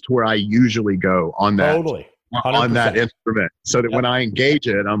points to where I usually go on that. Totally. 100%. On that instrument, so that when I engage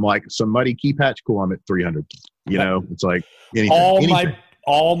it, I'm like, some muddy key patch, cool, I'm at 300. It's like anything.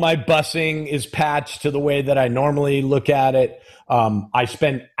 All my busing is patched to the way that I normally look at it. I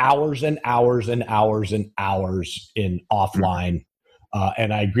spend hours and hours and hours and hours in offline.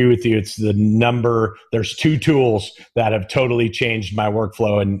 And I agree with you. It's the number. There's two tools that have totally changed my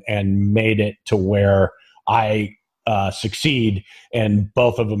workflow and made it to where I succeed. And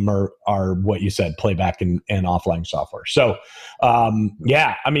both of them are what you said, playback and offline software. So,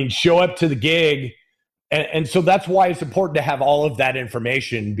 show up to the gig. And so that's why it's important to have all of that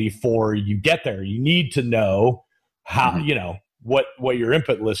information before you get there. You need to know how, what your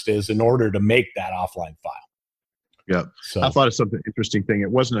input list is in order to make that offline file. Yeah. So I thought of something interesting thing.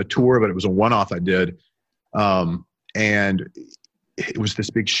 It wasn't a tour, but it was a one-off I did. And it was this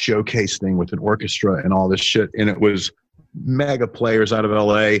big showcase thing with an orchestra and all this shit. And it was mega players out of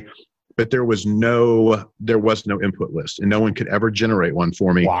LA, but there was no input list, and no one could ever generate one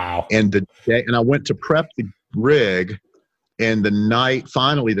for me. Wow. And I went to prep the rig, and the night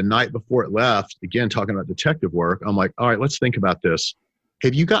before it left, again, talking about detective work, I'm like, all right, let's think about this.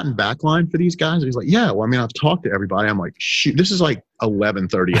 Have you gotten backline for these guys? And he's like, yeah. Well, I mean, I've talked to everybody. I'm like, shoot, this is like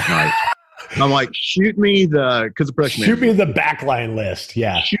 11:30 at night. And I'm like, shoot me the backline list.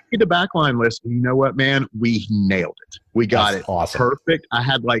 Yeah. Shoot me the backline list. And you know what, man? We nailed it. We got it. Awesome. Perfect. I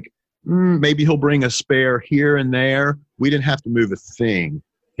had like, maybe he'll bring a spare here and there. We didn't have to move a thing.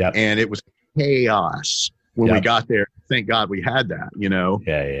 Yep. And it was chaos when we got there. Thank God we had that,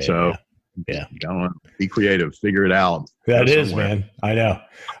 Yeah. So, be creative, figure it out. That is, somewhere. Man. I know.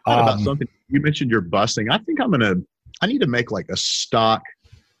 About something you mentioned, your busing. I think I need to make like a stock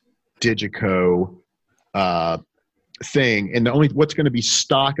Digico thing, and what's going to be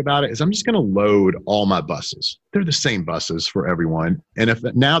stock about it is I'm just going to load all my buses. They're the same buses for everyone, and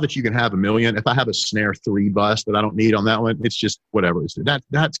now that you can have 1 million, if I have a Snare 3 bus that I don't need on that one, it's just whatever.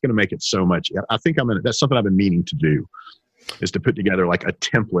 That's going to make it so much. I think that's something I've been meaning to do, is to put together like a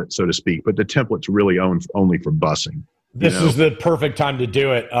template, so to speak, but the template's really only for busing. This is the perfect time to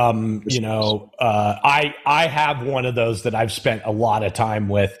do it. I have one of those that I've spent a lot of time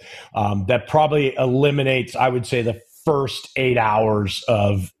with that probably eliminates, I would say, the first 8 hours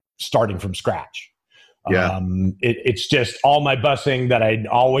of starting from scratch. Yeah. It's just all my busing that I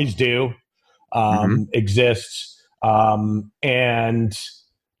always do exists. And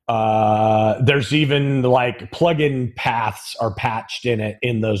there's even like plug-in paths are patched in it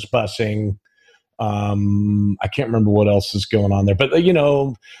in those busing. I can't remember what else is going on there, but you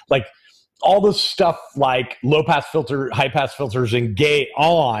know, like all the stuff like low pass filter, high pass filters and gate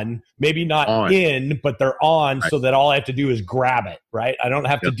on, maybe not on. In, but they're on, right. So that all I have to do is grab it, right? I don't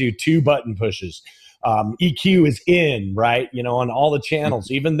have to do 2 button pushes. EQ is in, right? You know, on all the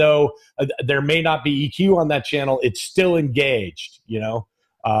channels, even though there may not be EQ on that channel, it's still engaged, you know?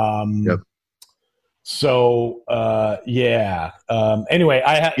 So, yeah. Anyway,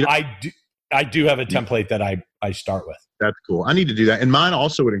 I do have a template that I start with. That's cool. I need to do that. And mine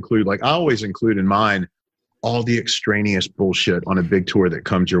also would include, like, I always include in mine all the extraneous bullshit on a big tour that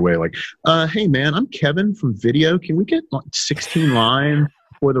comes your way. Like, hey, man, I'm Kevin from video. Can we get like 16 lines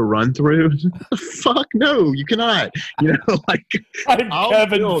for the run through? Fuck no, you cannot. You know, like, I'm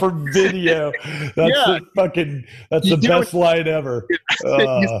Kevin from video. That's that's the best line ever.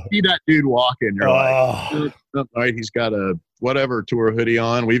 You see that dude walking, you're like, all right, he's got a whatever tour hoodie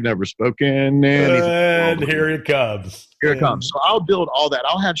on. We've never spoken. And here it comes. Here it comes. So I'll build all that.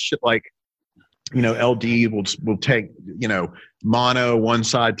 I'll have shit like, you know, LD will take, you know, mono one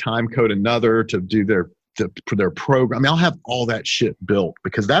side, time code another to do their program. I mean, I'll have all that shit built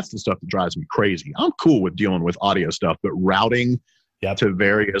because that's the stuff that drives me crazy. I'm cool with dealing with audio stuff, but routing to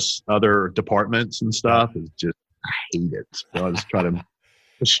various other departments and stuff is just, I hate it. So I just try to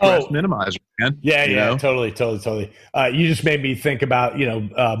stress minimizer, man. Yeah, totally. You just made me think about, you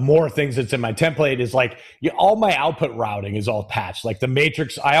know, more things that's in my template is like all my output routing is all patched. Like the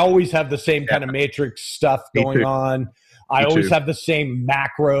matrix, I always have the same kind of matrix stuff going on. I always have the same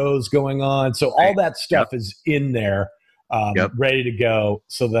macros going on. So all that stuff is in there, ready to go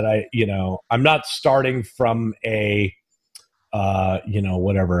so that I'm not starting from a, a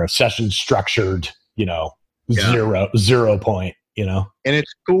session structured, 0 point. You know, and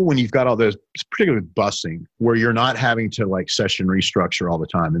it's cool when you've got all those, particularly with busing, where you're not having to like session restructure all the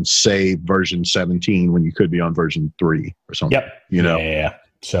time and save version 17 when you could be on version 3 or something. Yep. You know, yeah.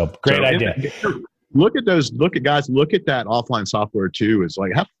 So great idea. Look at that offline software too. Is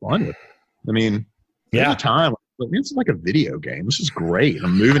like, have fun with it. I mean, there's a time. It's like a video game. This is great.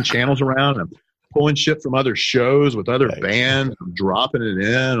 I'm moving channels around. I'm pulling shit from other shows with other bands. I'm dropping it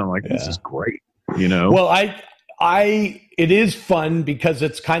in. I'm like, this is great. You know. Well, it is fun because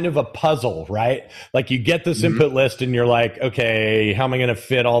it's kind of a puzzle, right? Like you get this input list and you're like, okay, how am I going to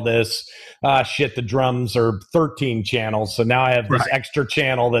fit all this? Shit, the drums are 13 channels. So now I have this extra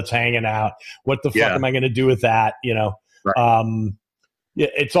channel that's hanging out. What the fuck am I going to do with that? You know,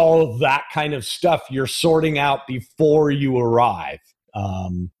 it's all of that kind of stuff you're sorting out before you arrive.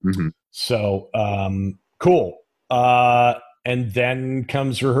 So cool. And then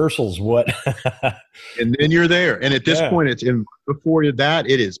comes rehearsals. What? And then you're there. And at this point, before that,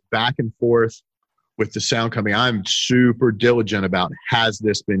 it is back and forth with the sound company. I'm super diligent about, has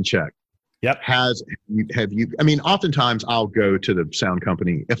this been checked? Yep. Have you? I mean, oftentimes I'll go to the sound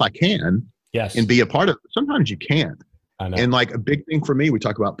company if I can. Yes. And be a part of it. Sometimes you can't. I know. And like a big thing for me, we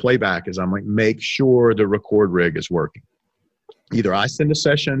talk about playback, is I'm like, make sure the record rig is working. Either I send a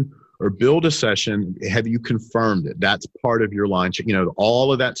session or build a session. Have you confirmed it? That's part of your line check,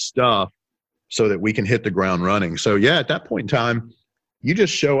 all of that stuff so that we can hit the ground running. So yeah, at that point in time, you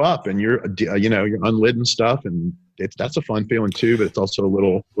just show up and you're unlidding stuff, and that's a fun feeling too, but it's also a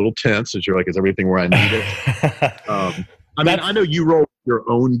little tense as you're like, is everything where I need it? I know you roll your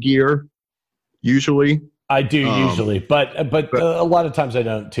own gear usually. I do usually, but a lot of times I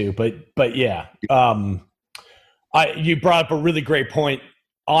don't too, but yeah. You brought up a really great point.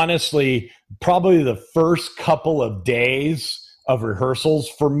 Honestly, probably the first couple of days of rehearsals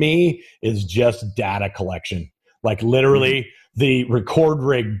for me is just data collection. Like literally the record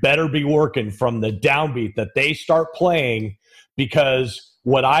rig better be working from the downbeat that they start playing, because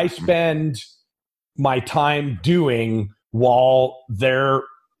what I spend my time doing while they're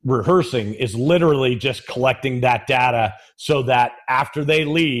rehearsing is literally just collecting that data so that after they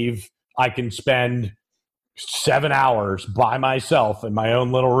leave, I can spend 7 hours by myself in my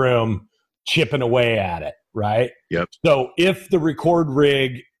own little room chipping away at it, right? Yep. So if the record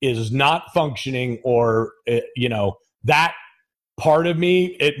rig is not functioning, or that part of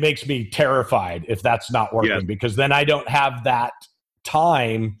me, it makes me terrified if that's not working, because then I don't have that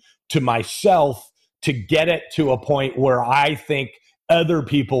time to myself to get it to a point where I think other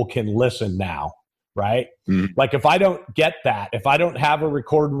people can listen now. Right? Like if I don't get that, if I don't have a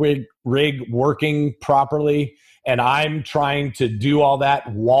record rig working properly, and I'm trying to do all that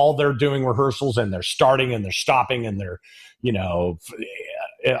while they're doing rehearsals and they're starting and they're stopping and they're,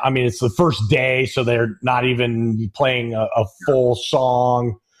 I mean, it's the first day, so they're not even playing a full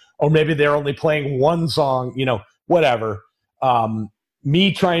song, or maybe they're only playing one song, whatever.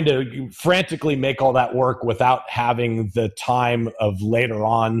 Me trying to frantically make all that work without having the time of later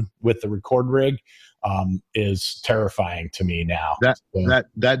on with the record rig is terrifying to me now.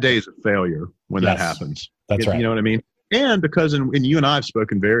 That day is a failure when that happens. That's right. You know what I mean? And because, and you and I have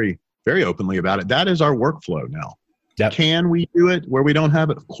spoken very, very openly about it, that is our workflow now. Yep. Can we do it where we don't have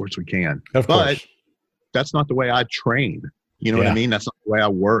it? Of course we can. But that's not the way I train. You know what I mean? That's not the way I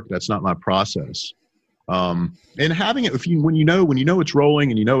work. That's not my process. And having it, when you know it's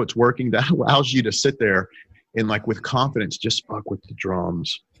rolling and you know it's working, that allows you to sit there and like with confidence, just fuck with the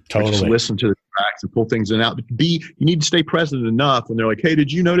drums. Totally. Just listen to the tracks and pull things in and out. But you need to stay present enough when they're like, hey, did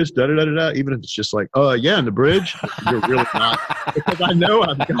you notice da-da-da-da-da? Even if it's just like, yeah, in the bridge. You're really not. Because I know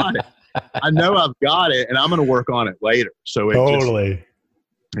I've got it. And I'm going to work on it later. So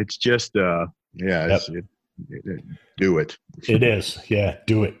it's just do it. It is. Yeah,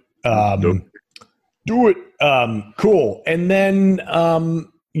 do it. Do it. Cool. And then,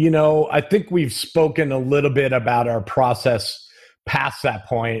 I think we've spoken a little bit about our process past that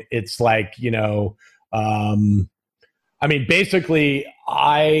point. It's like, basically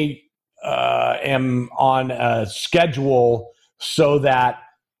I am on a schedule so that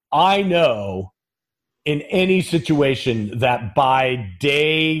I know in any situation that by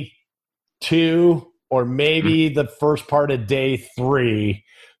day 2 or maybe the first part of day 3,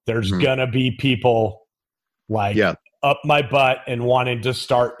 there's gonna be people like up my butt and wanting to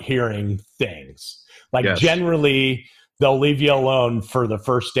start hearing things. Like generally they'll leave you alone for the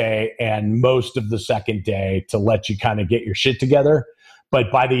first day and most of the second day to let you kind of get your shit together.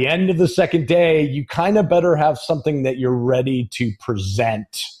 But by the end of the second day, you kind of better have something that you're ready to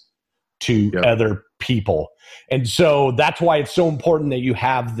present to other people. And so that's why it's so important that you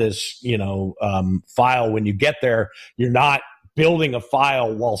have this, file when you get there. You're not building a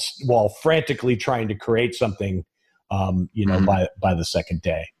file while frantically trying to create something, by the second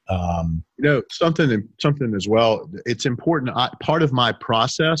day. Something as well. It's important. Part of my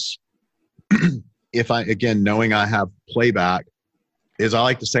process, knowing I have playback, is I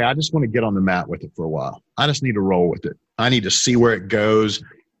like to say, I just want to get on the mat with it for a while. I just need to roll with it. I need to see where it goes.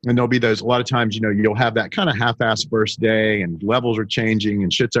 And there'll be a lot of times, you'll have that kind of half-ass first day and levels are changing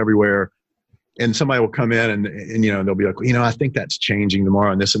and shit's everywhere. And somebody will come in and they'll be like, I think that's changing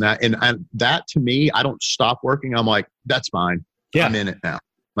tomorrow and this and that. And that to me, I don't stop working. I'm like, that's fine. Yeah. I'm in it now.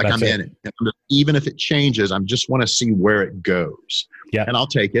 I'm in it. And even if it changes, I just want to see where it goes. Yeah. And I'll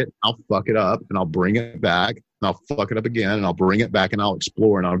take it, I'll fuck it up and I'll bring it back and I'll fuck it up again and I'll bring it back and I'll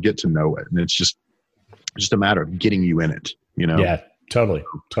explore and I'll get to know it. And it's just a matter of getting you in it, Yeah, totally.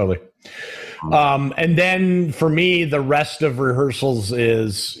 And then for me, the rest of rehearsals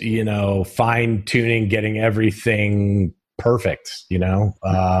is, fine tuning, getting everything perfect, to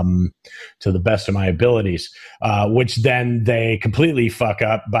the best of my abilities, which then they completely fuck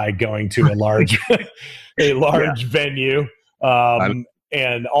up by going to a large, venue.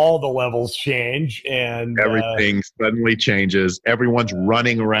 And all the levels change and everything suddenly changes. Everyone's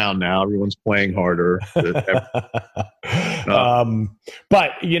running around now. Everyone's playing harder. But,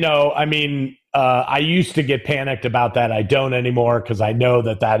 I used to get panicked about that. I don't anymore because I know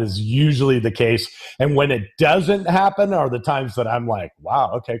that is usually the case. And when it doesn't happen are the times that I'm like,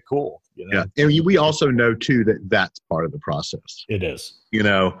 wow, okay, cool. Yeah. And we also know, too, that that's part of the process. It is.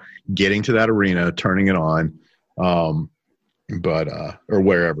 Getting to that arena, turning it on. Or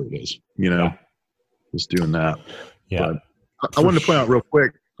wherever it is, just doing that. Yeah. But I wanted to point out real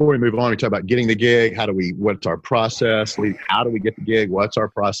quick before we move on, we talk about getting the gig. What's our process? How do we get the gig? What's our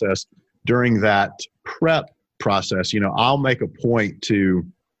process during that prep process? I'll make a point to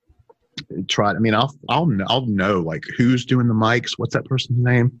try. I'll know like who's doing the mics. What's that person's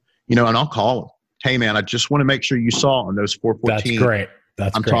name? And I'll call them. Hey man, I just want to make sure you saw on those 414. That's great.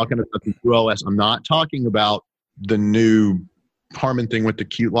 I'm talking about the QLS. I'm not talking about the new Harman thing with the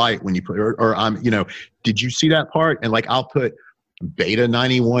cute light when you put, or did you see that part? And like, I'll put beta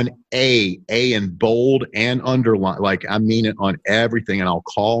 91A, A in bold and underline. Like I mean it on everything. And I'll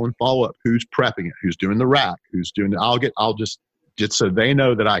call and follow up who's prepping it, who's doing the rack, who's doing I'll just so they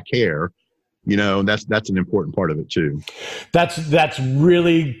know that I care, that's an important part of it too. That's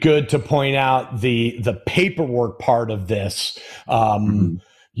really good to point out the paperwork part of this.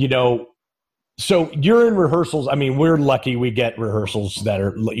 So you're in rehearsals. We're lucky we get rehearsals that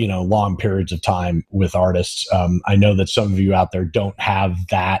are, long periods of time with artists. I know that some of you out there don't have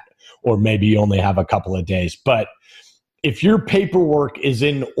that, or maybe you only have a couple of days. But if your paperwork is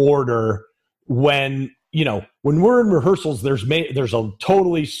in order when when we're in rehearsals, there's a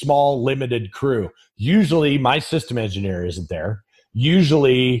totally small, limited crew. Usually my system engineer isn't there.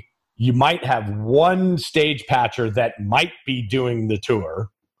 Usually you might have one stage patcher that might be doing the tour.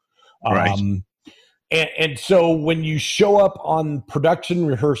 Right. And so when you show up on production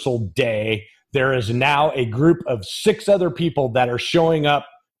rehearsal day, there is now a group of 6 other people that are showing up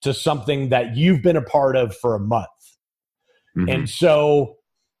to something that you've been a part of for a month. Mm-hmm. And so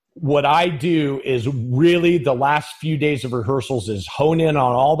what I do is really the last few days of rehearsals is hone in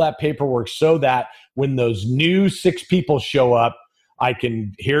on all that paperwork so that when those new 6 people show up, I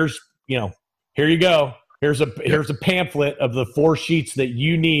can, here you go. Here's a pamphlet of the 4 sheets that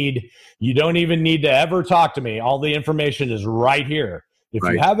you need. You don't even need to ever talk to me. All the information is right here. If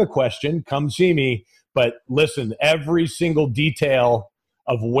you have a question, come see me. But listen, every single detail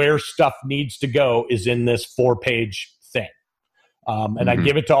of where stuff needs to go is in this 4-page thing. And I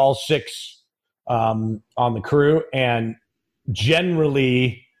give it to all 6 on the crew. And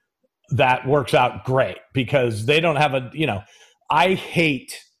generally that works out great because they don't have I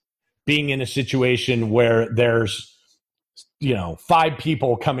hate being in a situation where there's 5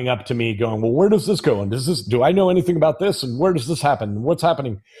 people coming up to me going, well, where does this go? And do I know anything about this? And where does this happen? What's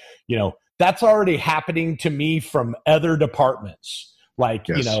happening? That's already happening to me from other departments. Like,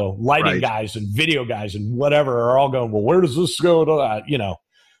 lighting guys and video guys and whatever are all going, well, where does this go to?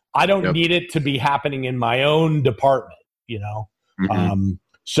 I don't need it to be happening in my own department,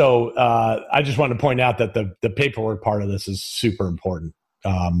 So I just wanted to point out that the paperwork part of this is super important.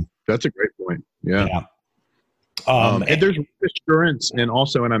 That's a great point. Yeah. And there's reassurance, and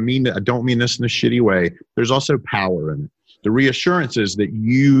also, and I don't mean this in a shitty way, there's also power in it. The reassurance is that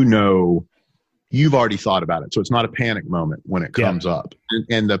you've already thought about it. So it's not a panic moment when it comes up.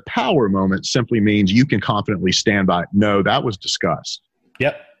 And the power moment simply means you can confidently stand by, no, that was discussed.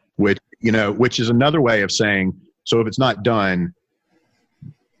 Yep. Which is another way of saying, so if it's not done,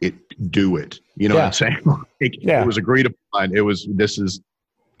 do it. You know what I'm saying? It was agreed upon.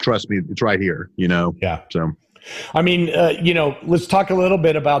 Trust me, it's right here, Yeah. So, I mean, let's talk a little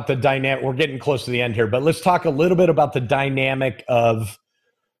bit about the dynamic. We're getting close to the end here, but let's talk a little bit about the dynamic of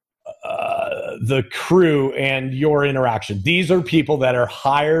the crew and your interaction. These are people that are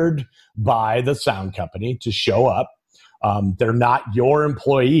hired by the sound company to show up. They're not your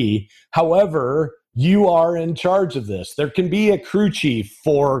employee. However, you are in charge of this. There can be a crew chief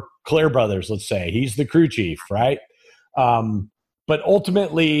for Clair Brothers, let's say. He's the crew chief, right? But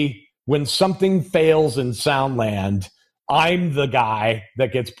ultimately, when something fails in Soundland, I'm the guy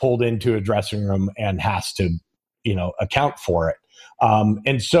that gets pulled into a dressing room and has to, account for it.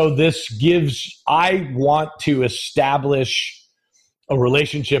 And so I want to establish a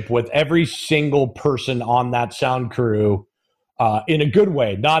relationship with every single person on that sound crew in a good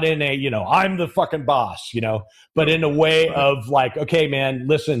way, not in a, I'm the fucking boss, but in a way of like, okay, man,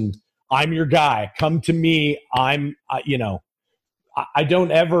 listen, I'm your guy. Come to me. I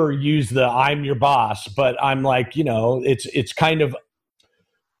don't ever use the I'm your boss, but I'm like, it's kind of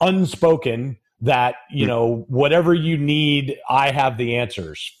unspoken that, whatever you need, I have the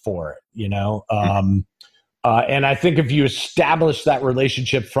answers for it, and I think if you establish that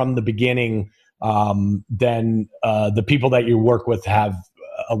relationship from the beginning, then the people that you work with have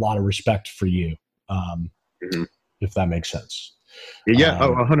a lot of respect for you, if that makes sense. Yeah,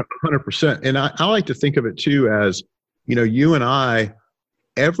 100%. And I like to think of it too as, you and I,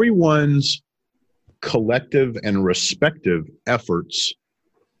 everyone's collective and respective efforts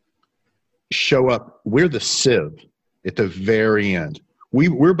show up. We're the sieve at the very end.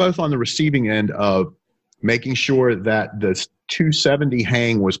 We're both on the receiving end of making sure that the 270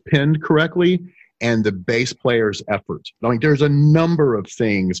 hang was pinned correctly and the bass player's effort. There's a number of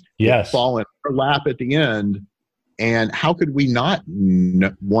things that fall in our lap at the end. And how could we not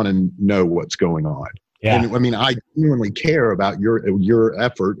want to know what's going on? Yeah. And I genuinely care about your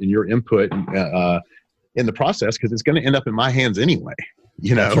effort and your input in the process because it's going to end up in my hands anyway.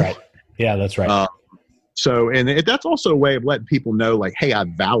 That's right. Yeah, that's right. That's also a way of letting people know, like, hey, I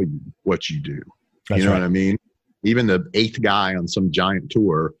value what you do. That's what I mean? Even the 8th guy on some giant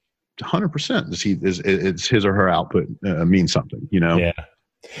tour, 100% is his or her output means something. Yeah.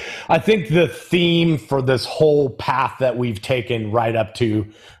 I think the theme for this whole path that we've taken right up to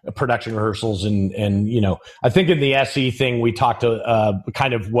production rehearsals and I think in the SE thing, we talked to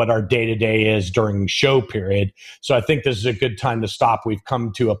kind of what our day-to-day is during show period. So I think this is a good time to stop. We've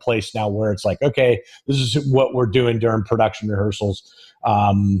come to a place now where it's like, okay, this is what we're doing during production rehearsals.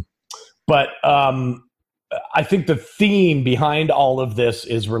 But I think the theme behind all of this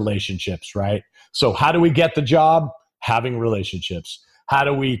is relationships, right? So how do we get the job? Having relationships. How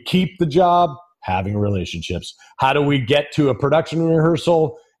do we keep the job? Having relationships. How do we get to a production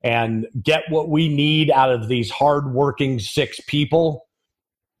rehearsal and get what we need out of these hardworking 6 people?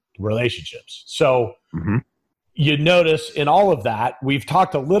 Relationships. So you notice in all of that, we've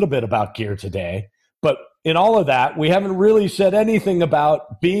talked a little bit about gear today, but in all of that, we haven't really said anything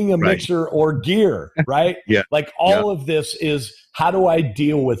about being a mixer or gear, right? Like all of this is, how do I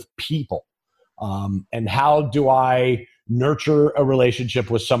deal with people? And how do I nurture a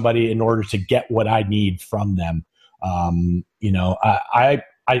relationship with somebody in order to get what I need from them? You know,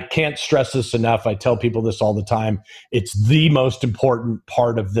 I can't stress this enough. I tell people this all the time. It's the most important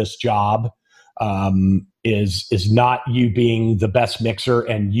part of this job, is not you being the best mixer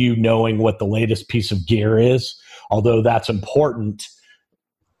and you knowing what the latest piece of gear is. Although that's important,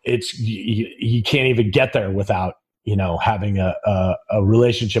 it's you can't even get there without, you know, having a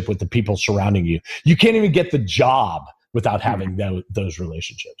relationship with the people surrounding you. You can't even get the job without having those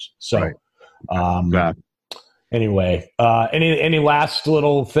relationships. So, anyway, any last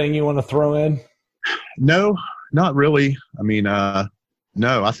little thing you want to throw in? No, not really. I mean,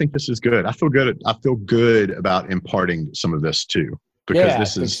 no, I think this is good. I feel good about imparting some of this too,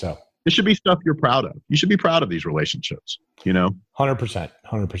 because this should be stuff you're proud of. You should be proud of these relationships, you know? 100%.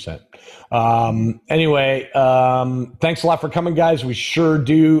 Anyway, thanks a lot for coming, guys. We sure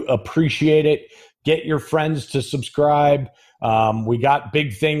do appreciate it. Get your friends to subscribe. We got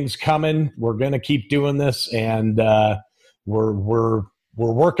big things coming. We're going to keep doing this, and we're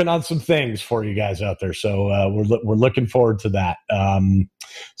working on some things for you guys out there. So we're looking forward to that.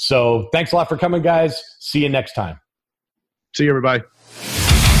 So thanks a lot for coming, guys. See you next time. See you, everybody.